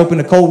and crack open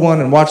a cold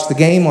one and watch the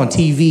game on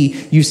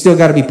TV, you still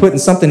got to be putting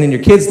something in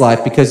your kids'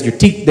 life because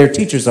their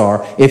teachers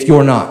are, if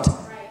you're not.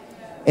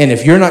 And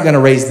if you're not going to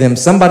raise them,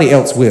 somebody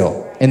else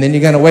will. And then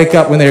you're going to wake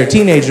up when they're a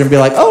teenager and be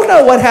like, oh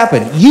no, what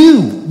happened?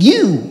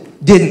 You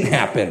didn't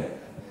happen.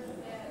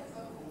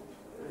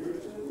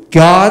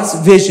 God's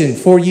vision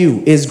for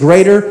you is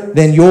greater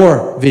than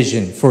your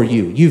vision for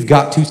you. You've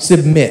got to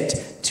submit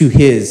to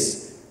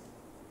his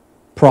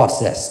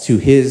process, to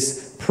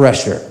his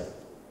pressure.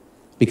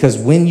 Because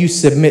when you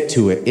submit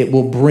to it, it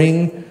will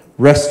bring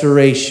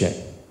restoration.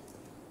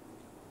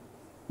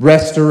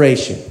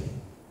 Restoration.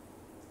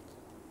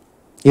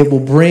 It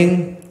will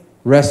bring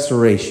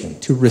restoration,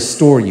 to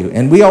restore you.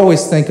 And we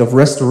always think of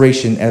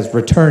restoration as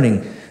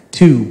returning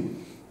to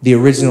the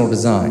original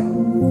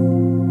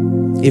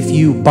design. If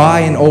you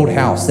buy an old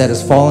house that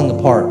is falling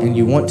apart and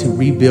you want to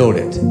rebuild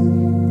it,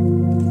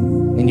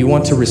 and you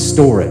want to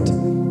restore it,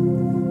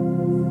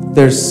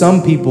 there's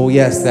some people,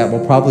 yes, that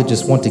will probably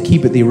just want to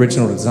keep it the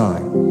original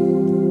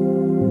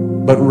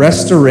design. But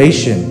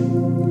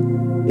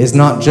restoration is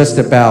not just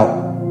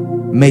about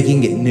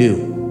making it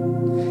new.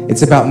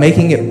 It's about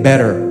making it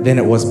better than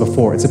it was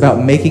before. It's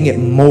about making it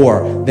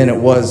more than it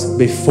was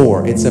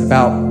before. It's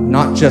about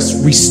not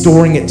just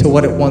restoring it to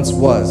what it once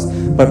was,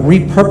 but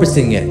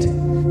repurposing it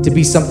to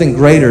be something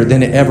greater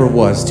than it ever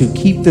was, to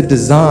keep the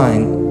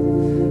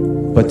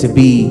design, but to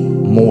be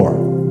more.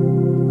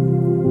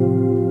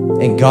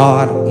 And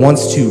God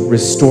wants to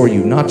restore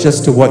you, not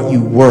just to what you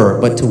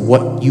were, but to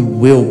what you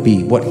will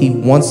be, what he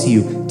wants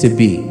you to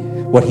be,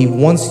 what he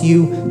wants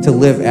you to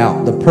live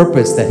out, the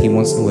purpose that he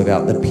wants to live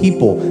out, the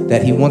people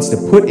that he wants to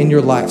put in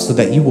your life so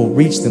that you will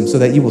reach them, so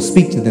that you will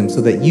speak to them,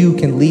 so that you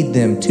can lead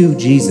them to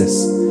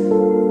Jesus,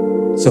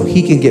 so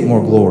he can get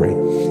more glory.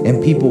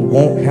 And people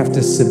won't have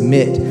to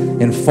submit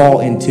and fall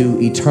into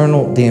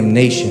eternal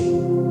damnation.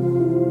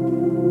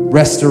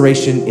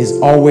 Restoration is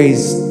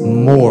always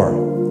more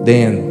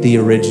than the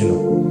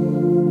original.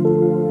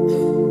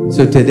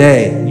 So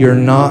today, you're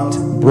not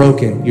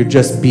broken. You're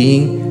just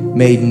being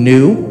made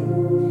new.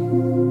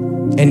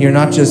 And you're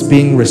not just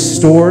being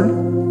restored.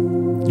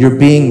 You're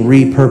being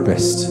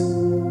repurposed.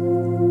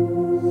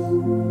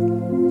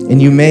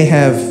 And you may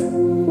have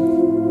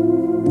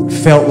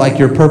felt like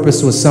your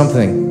purpose was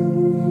something,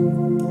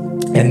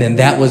 and then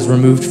that was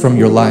removed from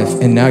your life,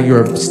 and now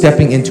you're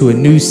stepping into a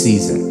new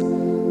season.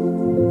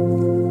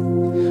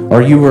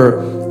 Or you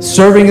were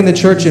serving in the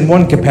church in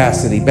one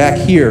capacity back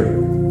here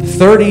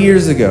 30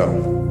 years ago,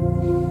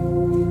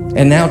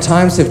 and now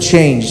times have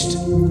changed,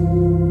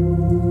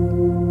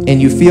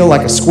 and you feel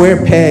like a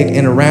square peg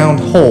in a round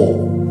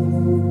hole,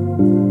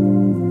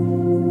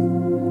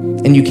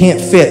 and you can't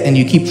fit, and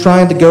you keep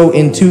trying to go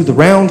into the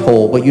round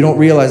hole, but you don't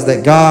realize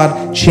that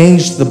God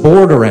changed the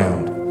board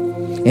around,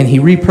 and he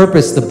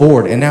repurposed the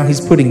board, and now he's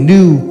putting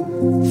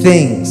new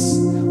things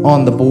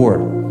on the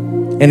board.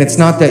 And it's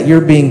not that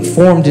you're being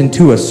formed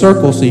into a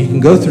circle so you can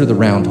go through the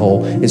round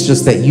hole. It's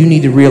just that you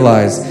need to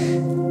realize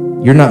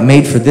you're not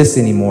made for this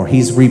anymore.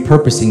 He's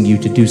repurposing you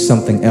to do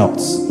something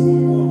else.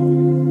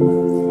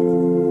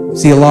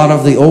 See, a lot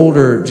of the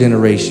older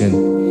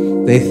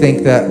generation, they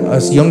think that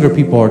us younger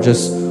people are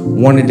just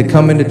wanting to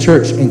come into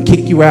church and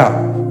kick you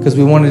out because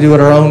we want to do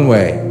it our own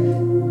way.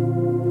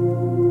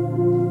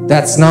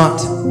 That's not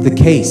the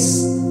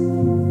case.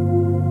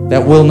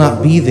 That will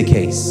not be the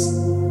case.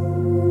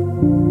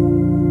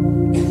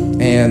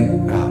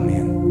 And, oh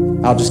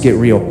man, I'll just get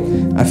real.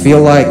 I feel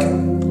like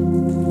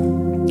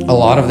a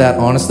lot of that,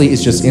 honestly,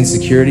 is just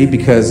insecurity,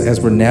 because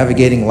as we're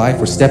navigating life,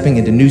 we're stepping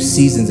into new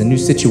seasons and new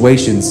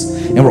situations,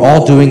 and we're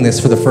all doing this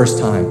for the first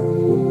time.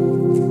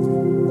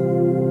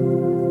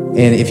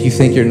 And if you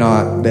think you're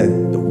not, that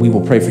we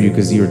will pray for you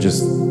because you're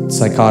just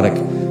psychotic.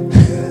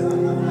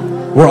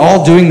 We're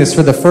all doing this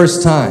for the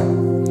first time.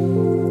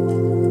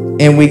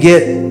 And we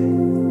get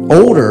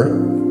older,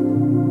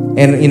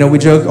 and, you know, we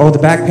joke, oh, the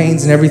back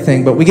pains and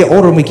everything, but we get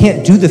older and we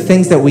can't do the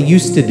things that we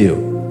used to do.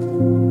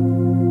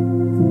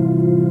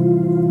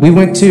 We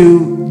went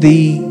to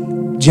the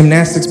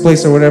gymnastics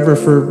place or whatever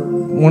for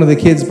one of the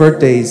kids'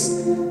 birthdays,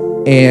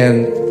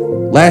 and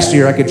last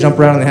year I could jump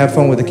around and have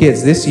fun with the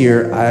kids. This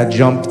year I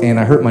jumped and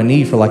I hurt my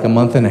knee for like a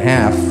month and a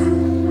half.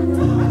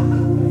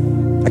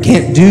 I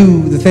can't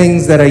do the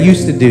things that I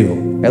used to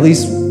do. At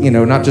least, you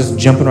know, not just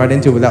jumping right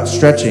into it without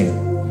stretching.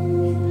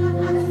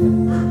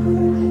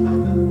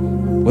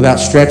 Without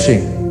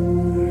stretching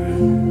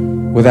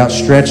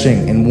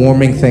and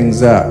warming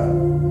things up,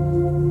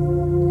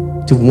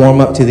 to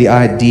warm up to the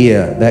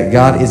idea that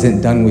God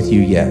isn't done with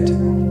you yet.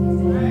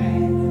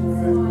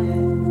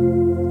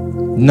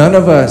 None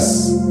of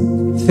us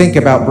think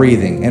about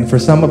breathing, and for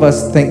some of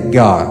us, thank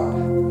God,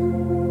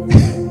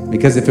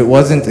 because if it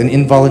wasn't an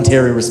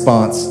involuntary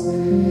response,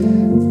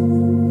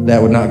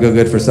 that would not go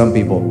good for some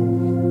people.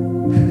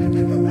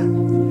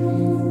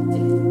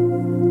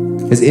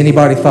 Has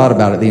anybody thought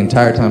about it the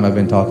entire time I've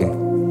been talking?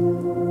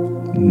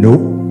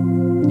 Nope.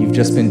 You've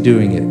just been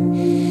doing it.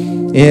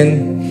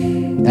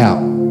 In,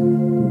 out.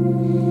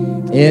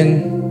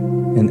 In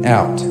and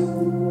out.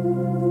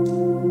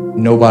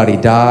 Nobody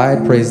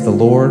died, praise the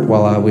Lord,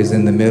 while I was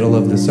in the middle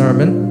of the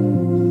sermon.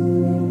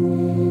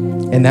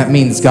 And that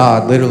means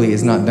God literally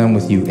is not done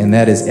with you. And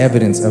that is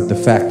evidence of the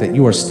fact that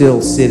you are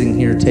still sitting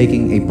here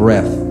taking a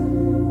breath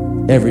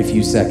every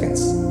few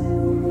seconds.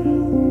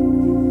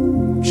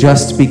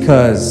 Just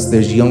because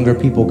there's younger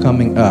people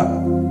coming up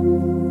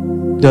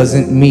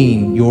doesn't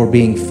mean you're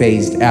being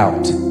phased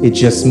out. It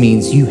just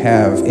means you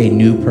have a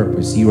new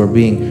purpose. You are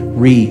being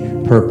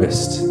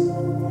repurposed.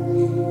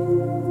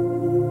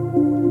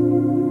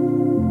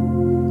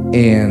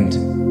 And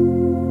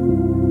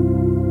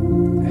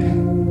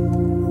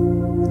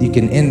you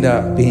can end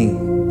up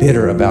being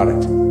bitter about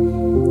it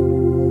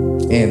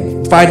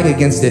and fighting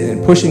against it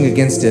and pushing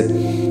against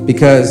it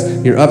because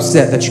you're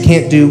upset that you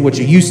can't do what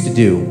you used to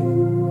do.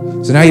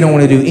 So now you don't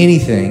want to do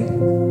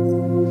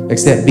anything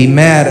except be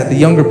mad at the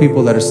younger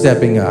people that are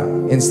stepping up.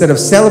 Instead of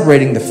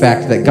celebrating the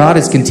fact that God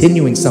is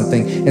continuing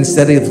something,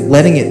 instead of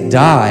letting it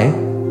die,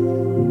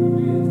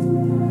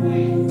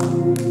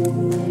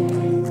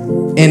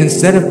 and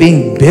instead of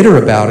being bitter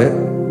about it,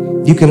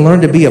 you can learn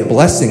to be a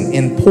blessing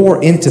and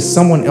pour into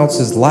someone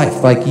else's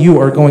life, like you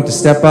are going to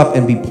step up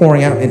and be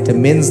pouring out into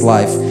men's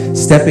life,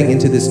 stepping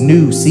into this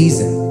new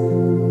season.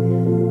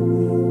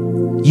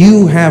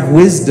 You have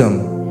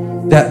wisdom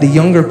that the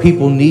younger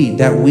people need,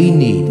 that we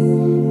need.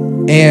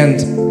 And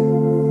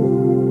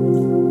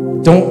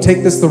don't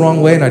take this the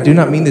wrong way, and I do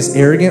not mean this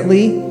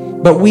arrogantly,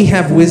 but we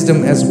have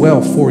wisdom as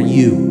well for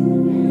you.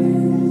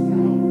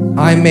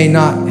 I may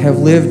not have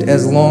lived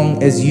as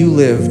long as you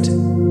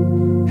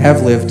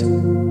have lived,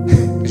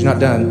 because you're not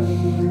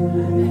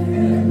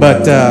done.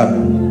 But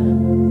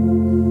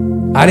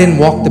I didn't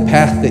walk the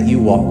path that you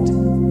walked.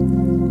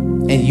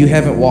 And you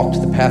haven't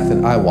walked the path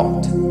that I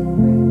walked.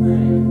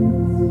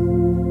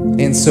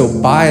 And so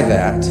by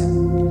that,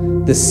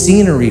 the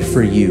scenery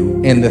for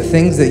you and the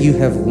things that you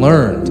have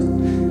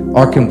learned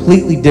are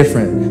completely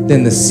different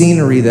than the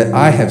scenery that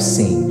I have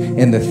seen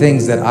and the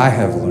things that I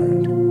have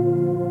learned.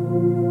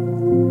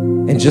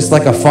 And just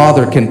like a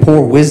father can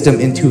pour wisdom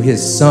into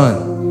his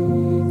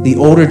son, the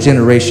older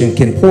generation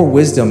can pour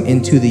wisdom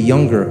into the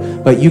younger,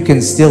 but you can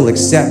still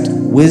accept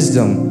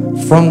wisdom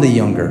from the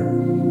younger.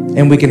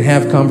 And we can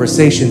have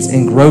conversations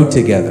and grow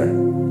together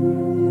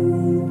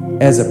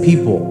as a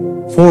people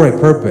for a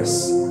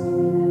purpose.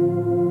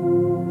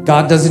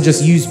 God doesn't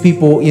just use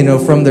people,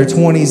 from their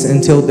 20s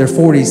until their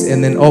 40s,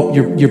 and then,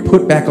 you're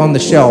put back on the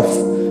shelf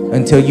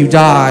until you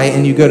die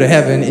and you go to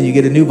heaven and you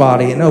get a new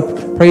body.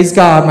 And praise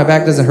God, my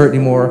back doesn't hurt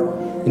anymore.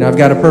 I've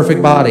got a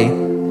perfect body.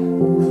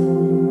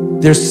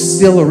 There's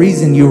still a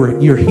reason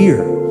you're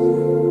here.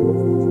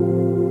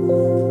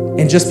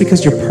 And just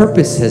because your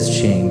purpose has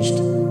changed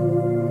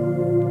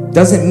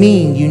doesn't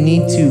mean you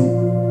need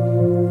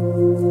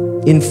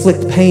to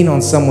inflict pain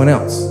on someone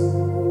else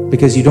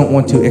because you don't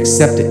want to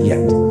accept it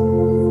yet.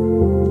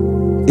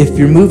 If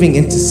you're moving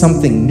into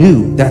something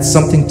new, that's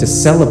something to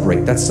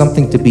celebrate. That's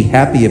something to be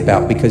happy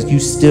about because you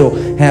still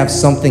have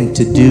something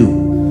to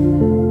do.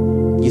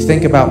 You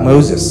think about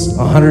Moses,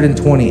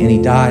 120, and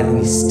he died, and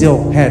he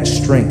still had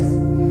strength.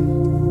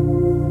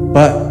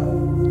 But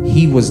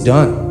he was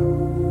done.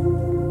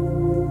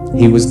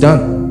 He was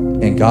done,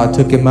 and God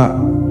took him up.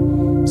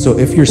 So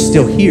if you're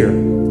still here,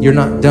 you're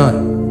not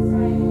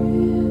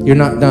done. You're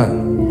not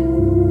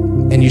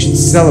done. And you should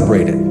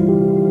celebrate it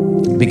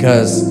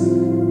because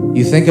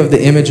you think of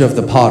the image of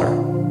the potter.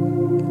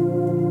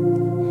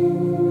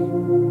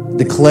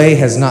 The clay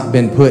has not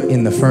been put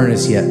in the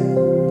furnace yet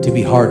to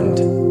be hardened.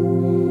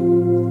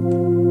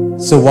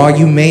 So while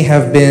you may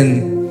have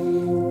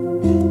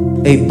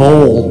been a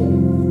bowl,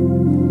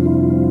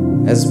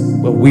 as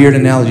a weird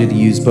analogy to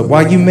use, but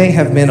while you may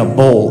have been a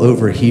bowl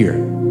over here,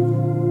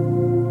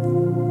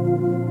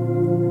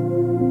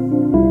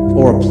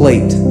 or a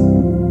plate,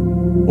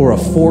 or a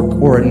fork,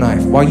 or a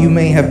knife, while you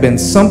may have been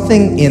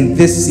something in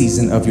this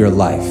season of your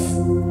life,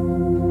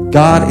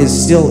 God is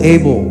still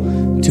able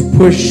to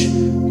push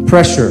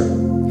pressure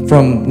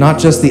from not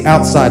just the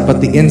outside, but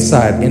the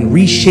inside and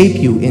reshape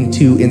you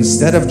into,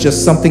 instead of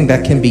just something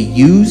that can be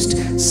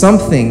used,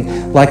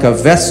 something like a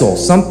vessel,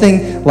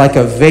 something like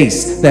a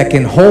vase that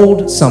can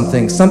hold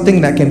something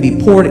that can be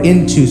poured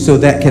into so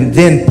that can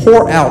then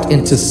pour out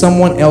into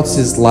someone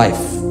else's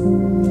life.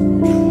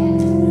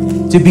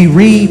 To be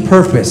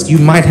repurposed. You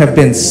might have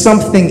been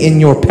something in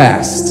your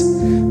past,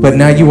 but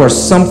now you are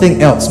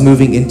something else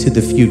moving into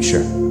the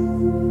future.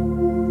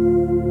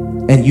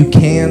 And you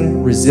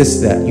can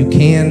resist that. You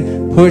can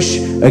push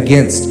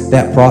against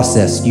that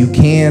process. You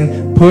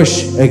can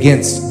push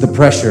against the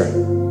pressure.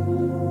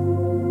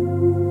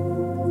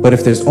 But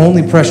if there's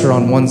only pressure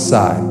on one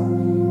side,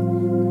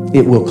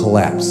 it will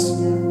collapse.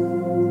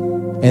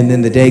 And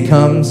then the day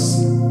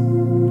comes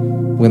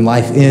when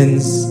life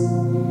ends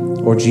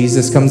or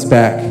Jesus comes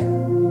back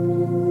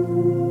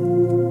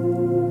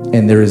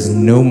and there is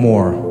no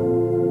more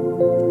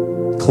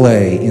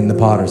clay in the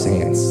potter's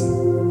hands.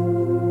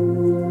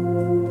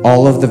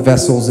 All of the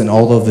vessels and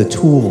all of the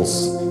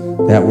tools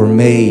that were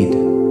made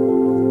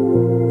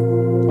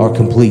are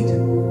complete.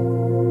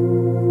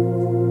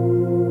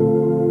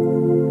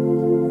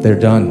 They're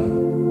done.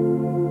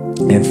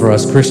 And for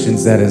us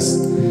Christians, that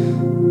is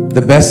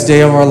the best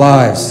day of our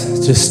lives,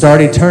 to start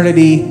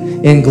eternity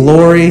in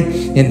glory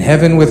in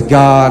heaven with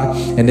God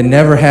and to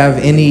never have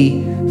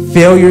any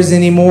failures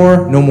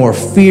anymore, no more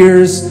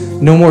fears,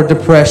 no more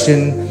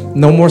depression,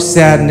 no more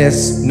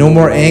sadness, no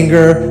more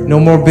anger, no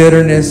more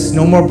bitterness,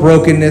 no more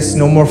brokenness,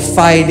 no more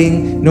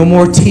fighting, no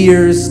more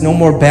tears, no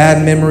more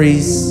bad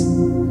memories,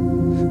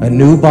 a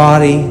new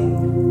body.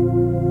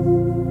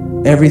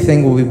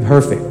 Everything will be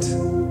perfect.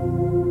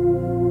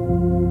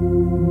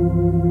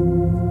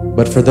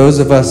 But for those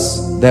of us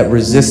that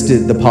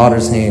resisted the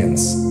potter's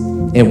hands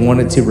and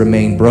wanted to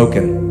remain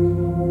broken,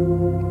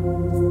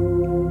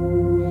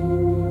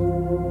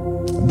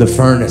 the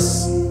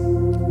furnace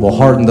will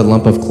harden the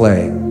lump of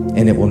clay,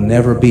 and it will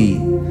never be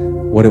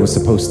what it was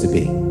supposed to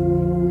be.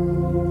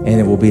 And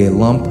it will be a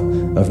lump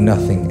of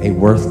nothing, a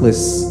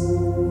worthless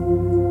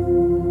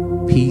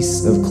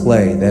piece of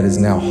clay that is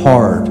now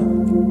hard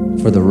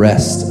for the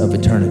rest of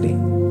eternity.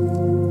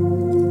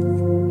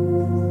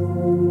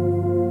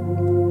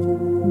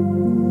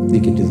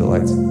 You can do the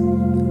lights.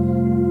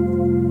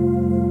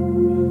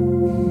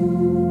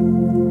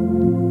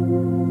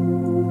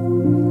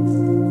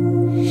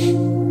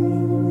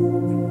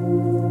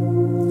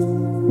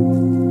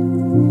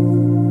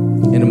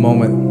 In a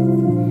moment,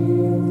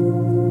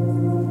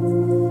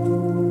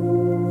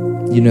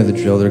 you know the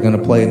drill. They're going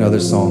to play another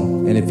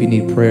song. And if you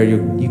need prayer,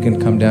 you can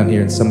come down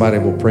here and somebody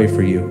will pray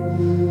for you.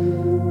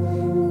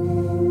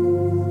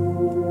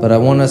 But I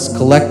want us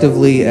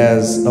collectively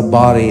as a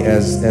body,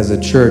 as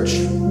a church,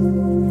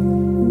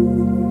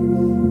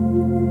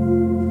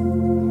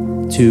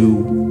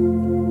 to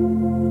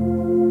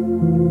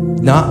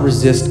not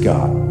resist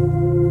God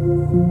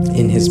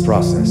in his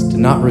process, to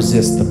not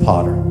resist the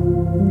potter.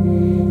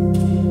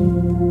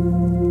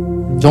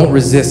 Don't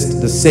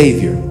resist the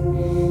Savior.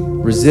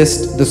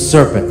 Resist the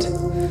serpent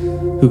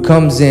who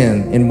comes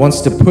in and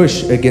wants to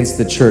push against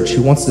the church,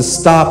 who wants to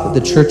stop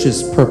the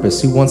church's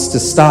purpose, who wants to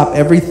stop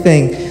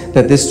everything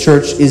that this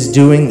church is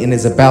doing and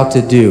is about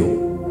to do.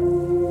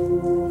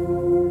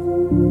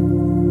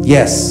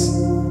 Yes,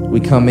 we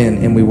come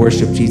in and we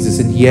worship Jesus,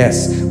 and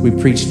yes, we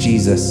preach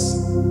Jesus.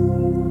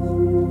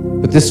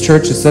 But this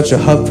church is such a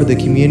hub for the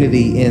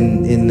community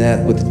in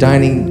that, with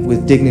dining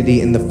with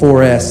dignity in the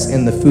 4S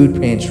and the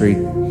food pantry,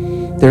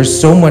 there's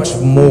so much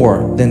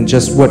more than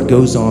just what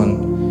goes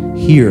on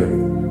here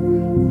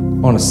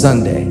on a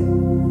Sunday.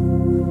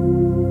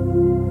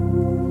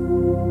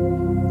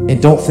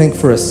 And don't think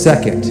for a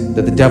second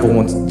that the devil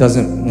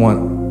doesn't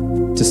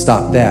want to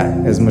stop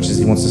that as much as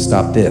he wants to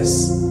stop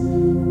this.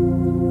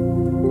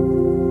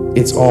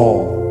 It's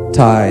all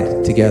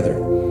tied together.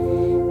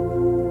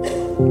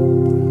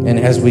 And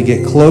as we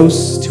get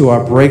close to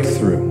our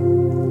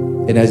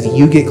breakthrough, and as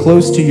you get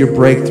close to your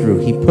breakthrough,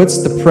 he puts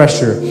the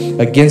pressure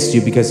against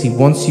you because he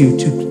wants you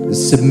to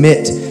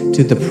submit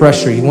to the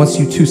pressure. He wants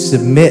you to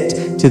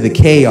submit to the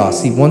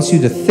chaos. He wants you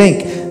to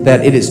think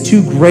that it is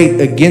too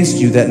great against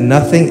you, that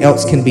nothing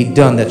else can be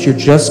done, that you're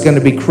just going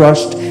to be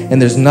crushed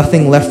and there's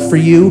nothing left for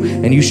you,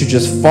 and you should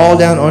just fall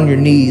down on your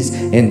knees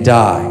and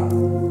die.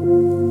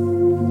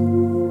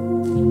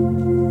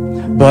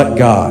 But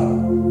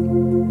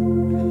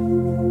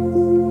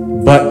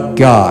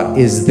God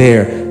is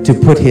there to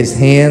put his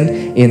hand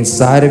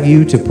inside of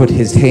you, to put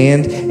his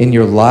hand in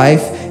your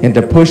life, and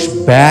to push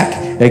back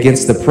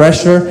against the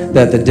pressure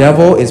that the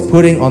devil is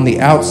putting on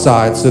the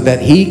outside, so that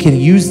he can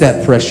use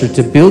that pressure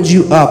to build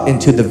you up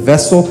into the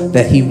vessel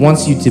that he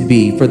wants you to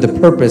be, for the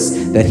purpose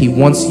that he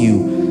wants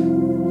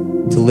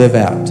you to live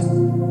out.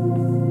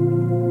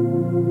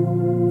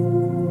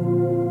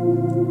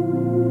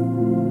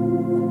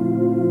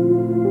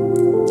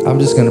 I'm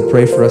just going to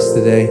pray for us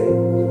today.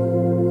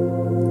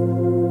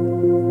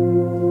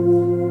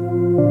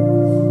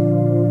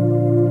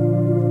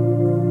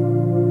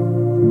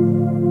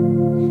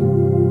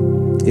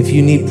 If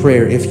you need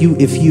prayer, if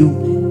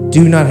you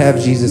do not have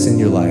Jesus in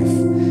your life,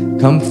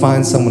 come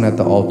find someone at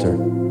the altar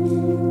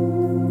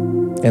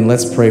and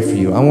let's pray for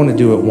you. I want to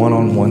do it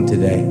one-on-one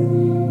today.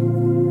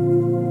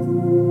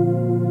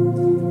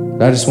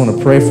 I just want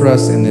to pray for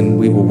us, and then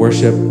we will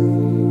worship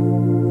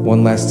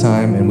one last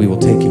time, and we will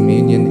take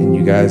communion, and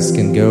you guys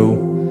can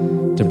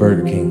go to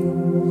Burger King.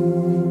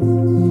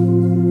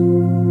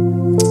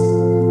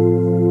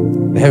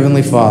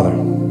 Heavenly Father,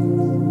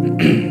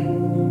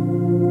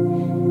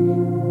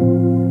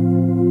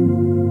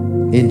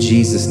 in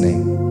Jesus'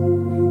 name,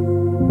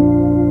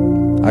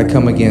 I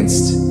come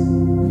against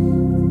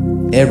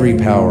every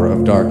power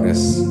of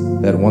darkness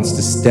that wants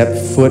to step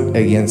foot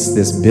against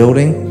this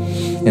building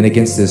and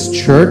against this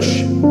church.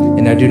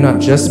 And I do not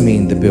just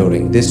mean the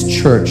building, this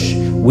church.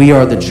 We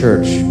are the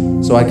church.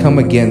 So I come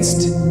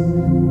against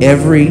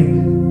every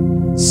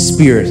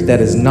spirit that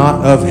is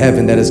not of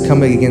heaven that is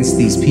coming against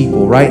these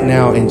people right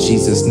now in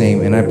Jesus'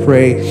 name. And I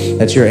pray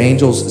that your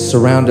angels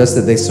surround us,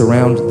 that they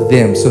surround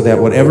them, so that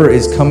whatever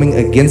is coming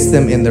against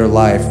them in their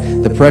life,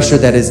 the pressure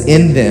that is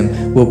in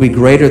them will be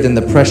greater than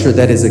the pressure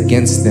that is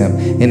against them.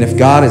 And if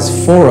God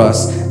is for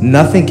us,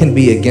 nothing can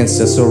be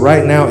against us. So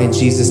right now in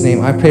Jesus'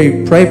 name, I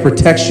pray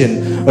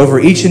protection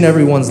over each and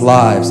everyone's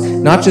lives,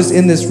 not just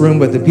in this room,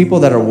 but the people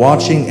that are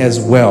watching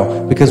as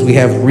well, because we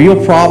have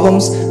real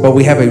problems, but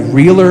we have a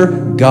realer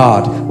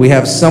God. We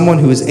have someone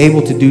who is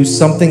able to do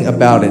something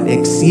about it,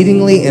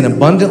 exceedingly and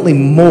abundantly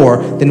more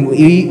than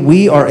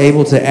we are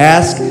able to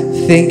ask,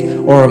 think,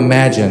 or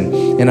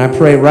imagine. And I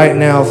pray right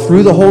now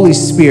through the Holy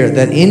Spirit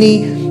that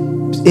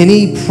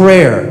any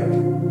prayer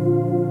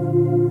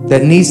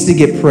that needs to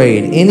get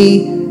prayed,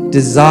 any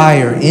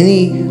desire,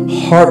 any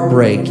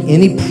heartbreak,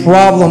 any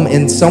problem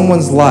in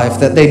someone's life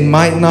that they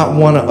might not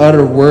want to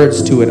utter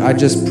words to it, I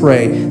just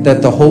pray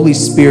that the Holy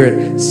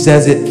Spirit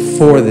says it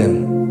for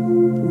them.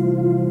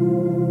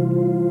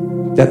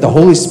 That the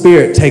Holy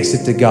Spirit takes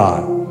it to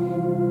God.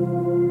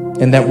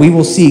 And that we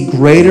will see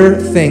greater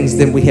things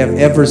than we have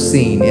ever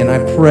seen. And I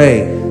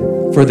pray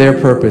for their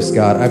purpose,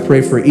 God. I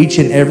pray for each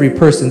and every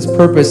person's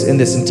purpose in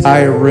this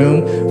entire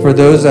room, for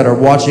those that are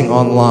watching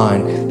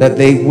online, that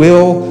they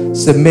will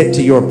submit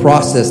to your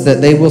process,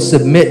 that they will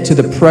submit to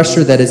the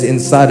pressure that is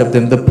inside of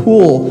them, the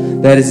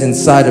pull that is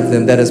inside of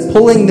them, that is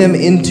pulling them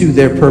into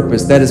their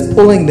purpose, that is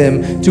pulling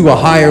them to a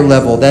higher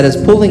level, that is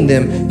pulling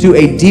them to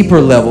a deeper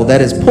level,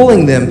 that is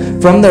pulling them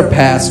from their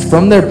past,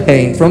 from their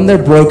pain, from their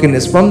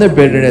brokenness, from their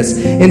bitterness,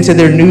 into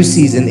their new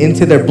season,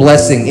 into their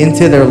blessing,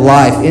 into their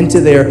life,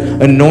 into their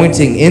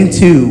anointing,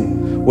 into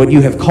what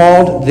you have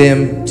called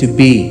them to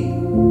be.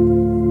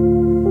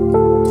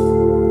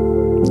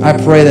 I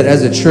pray that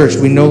as a church,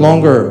 we no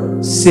longer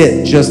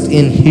sit just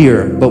in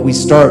here, but we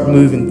start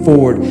moving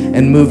forward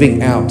and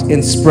moving out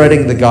and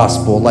spreading the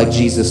gospel like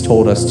Jesus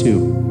told us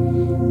to.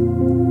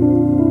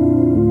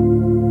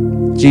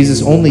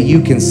 Jesus, only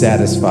you can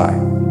satisfy.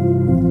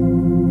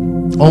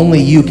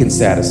 Only you can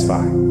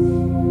satisfy.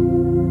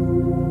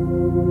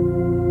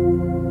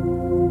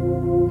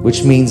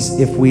 Which means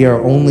if we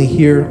are only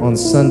here on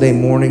Sunday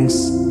mornings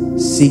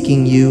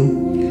seeking you,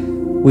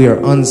 we are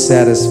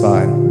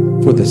unsatisfied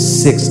for the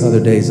 6 other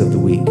days of the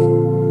week.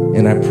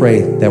 And I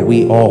pray that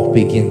we all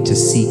begin to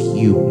seek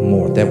you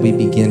more, that we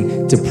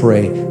begin to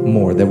pray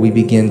more, that we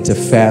begin to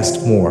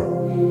fast more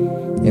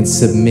and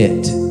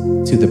submit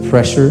to the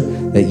pressure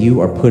that you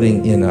are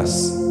putting in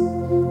us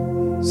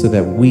so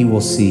that we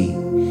will see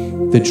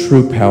the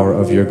true power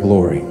of your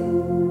glory.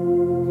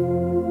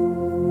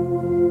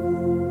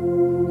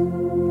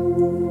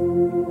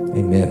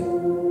 Amen.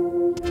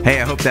 Hey,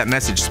 I hope that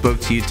message spoke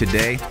to you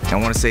today. I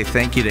want to say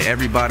thank you to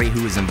everybody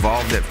who is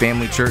involved at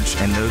Family Church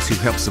and those who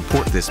help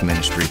support this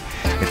ministry.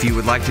 If you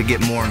would like to get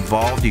more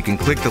involved, you can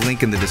click the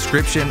link in the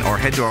description or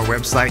head to our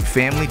website,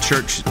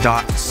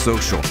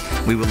 familychurch.social.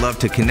 We would love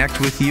to connect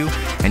with you,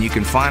 and you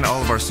can find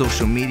all of our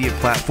social media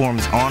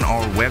platforms on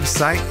our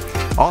website.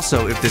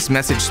 Also, if this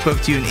message spoke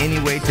to you in any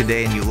way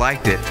today and you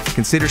liked it,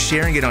 consider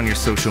sharing it on your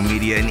social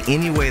media in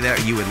any way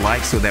that you would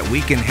like so that we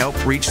can help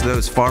reach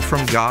those far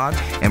from God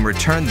and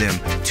return them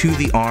to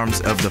the arms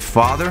of the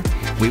Father.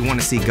 We want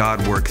to see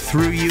God work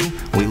through you.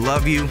 We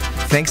love you.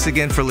 Thanks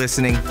again for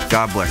listening.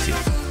 God bless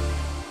you.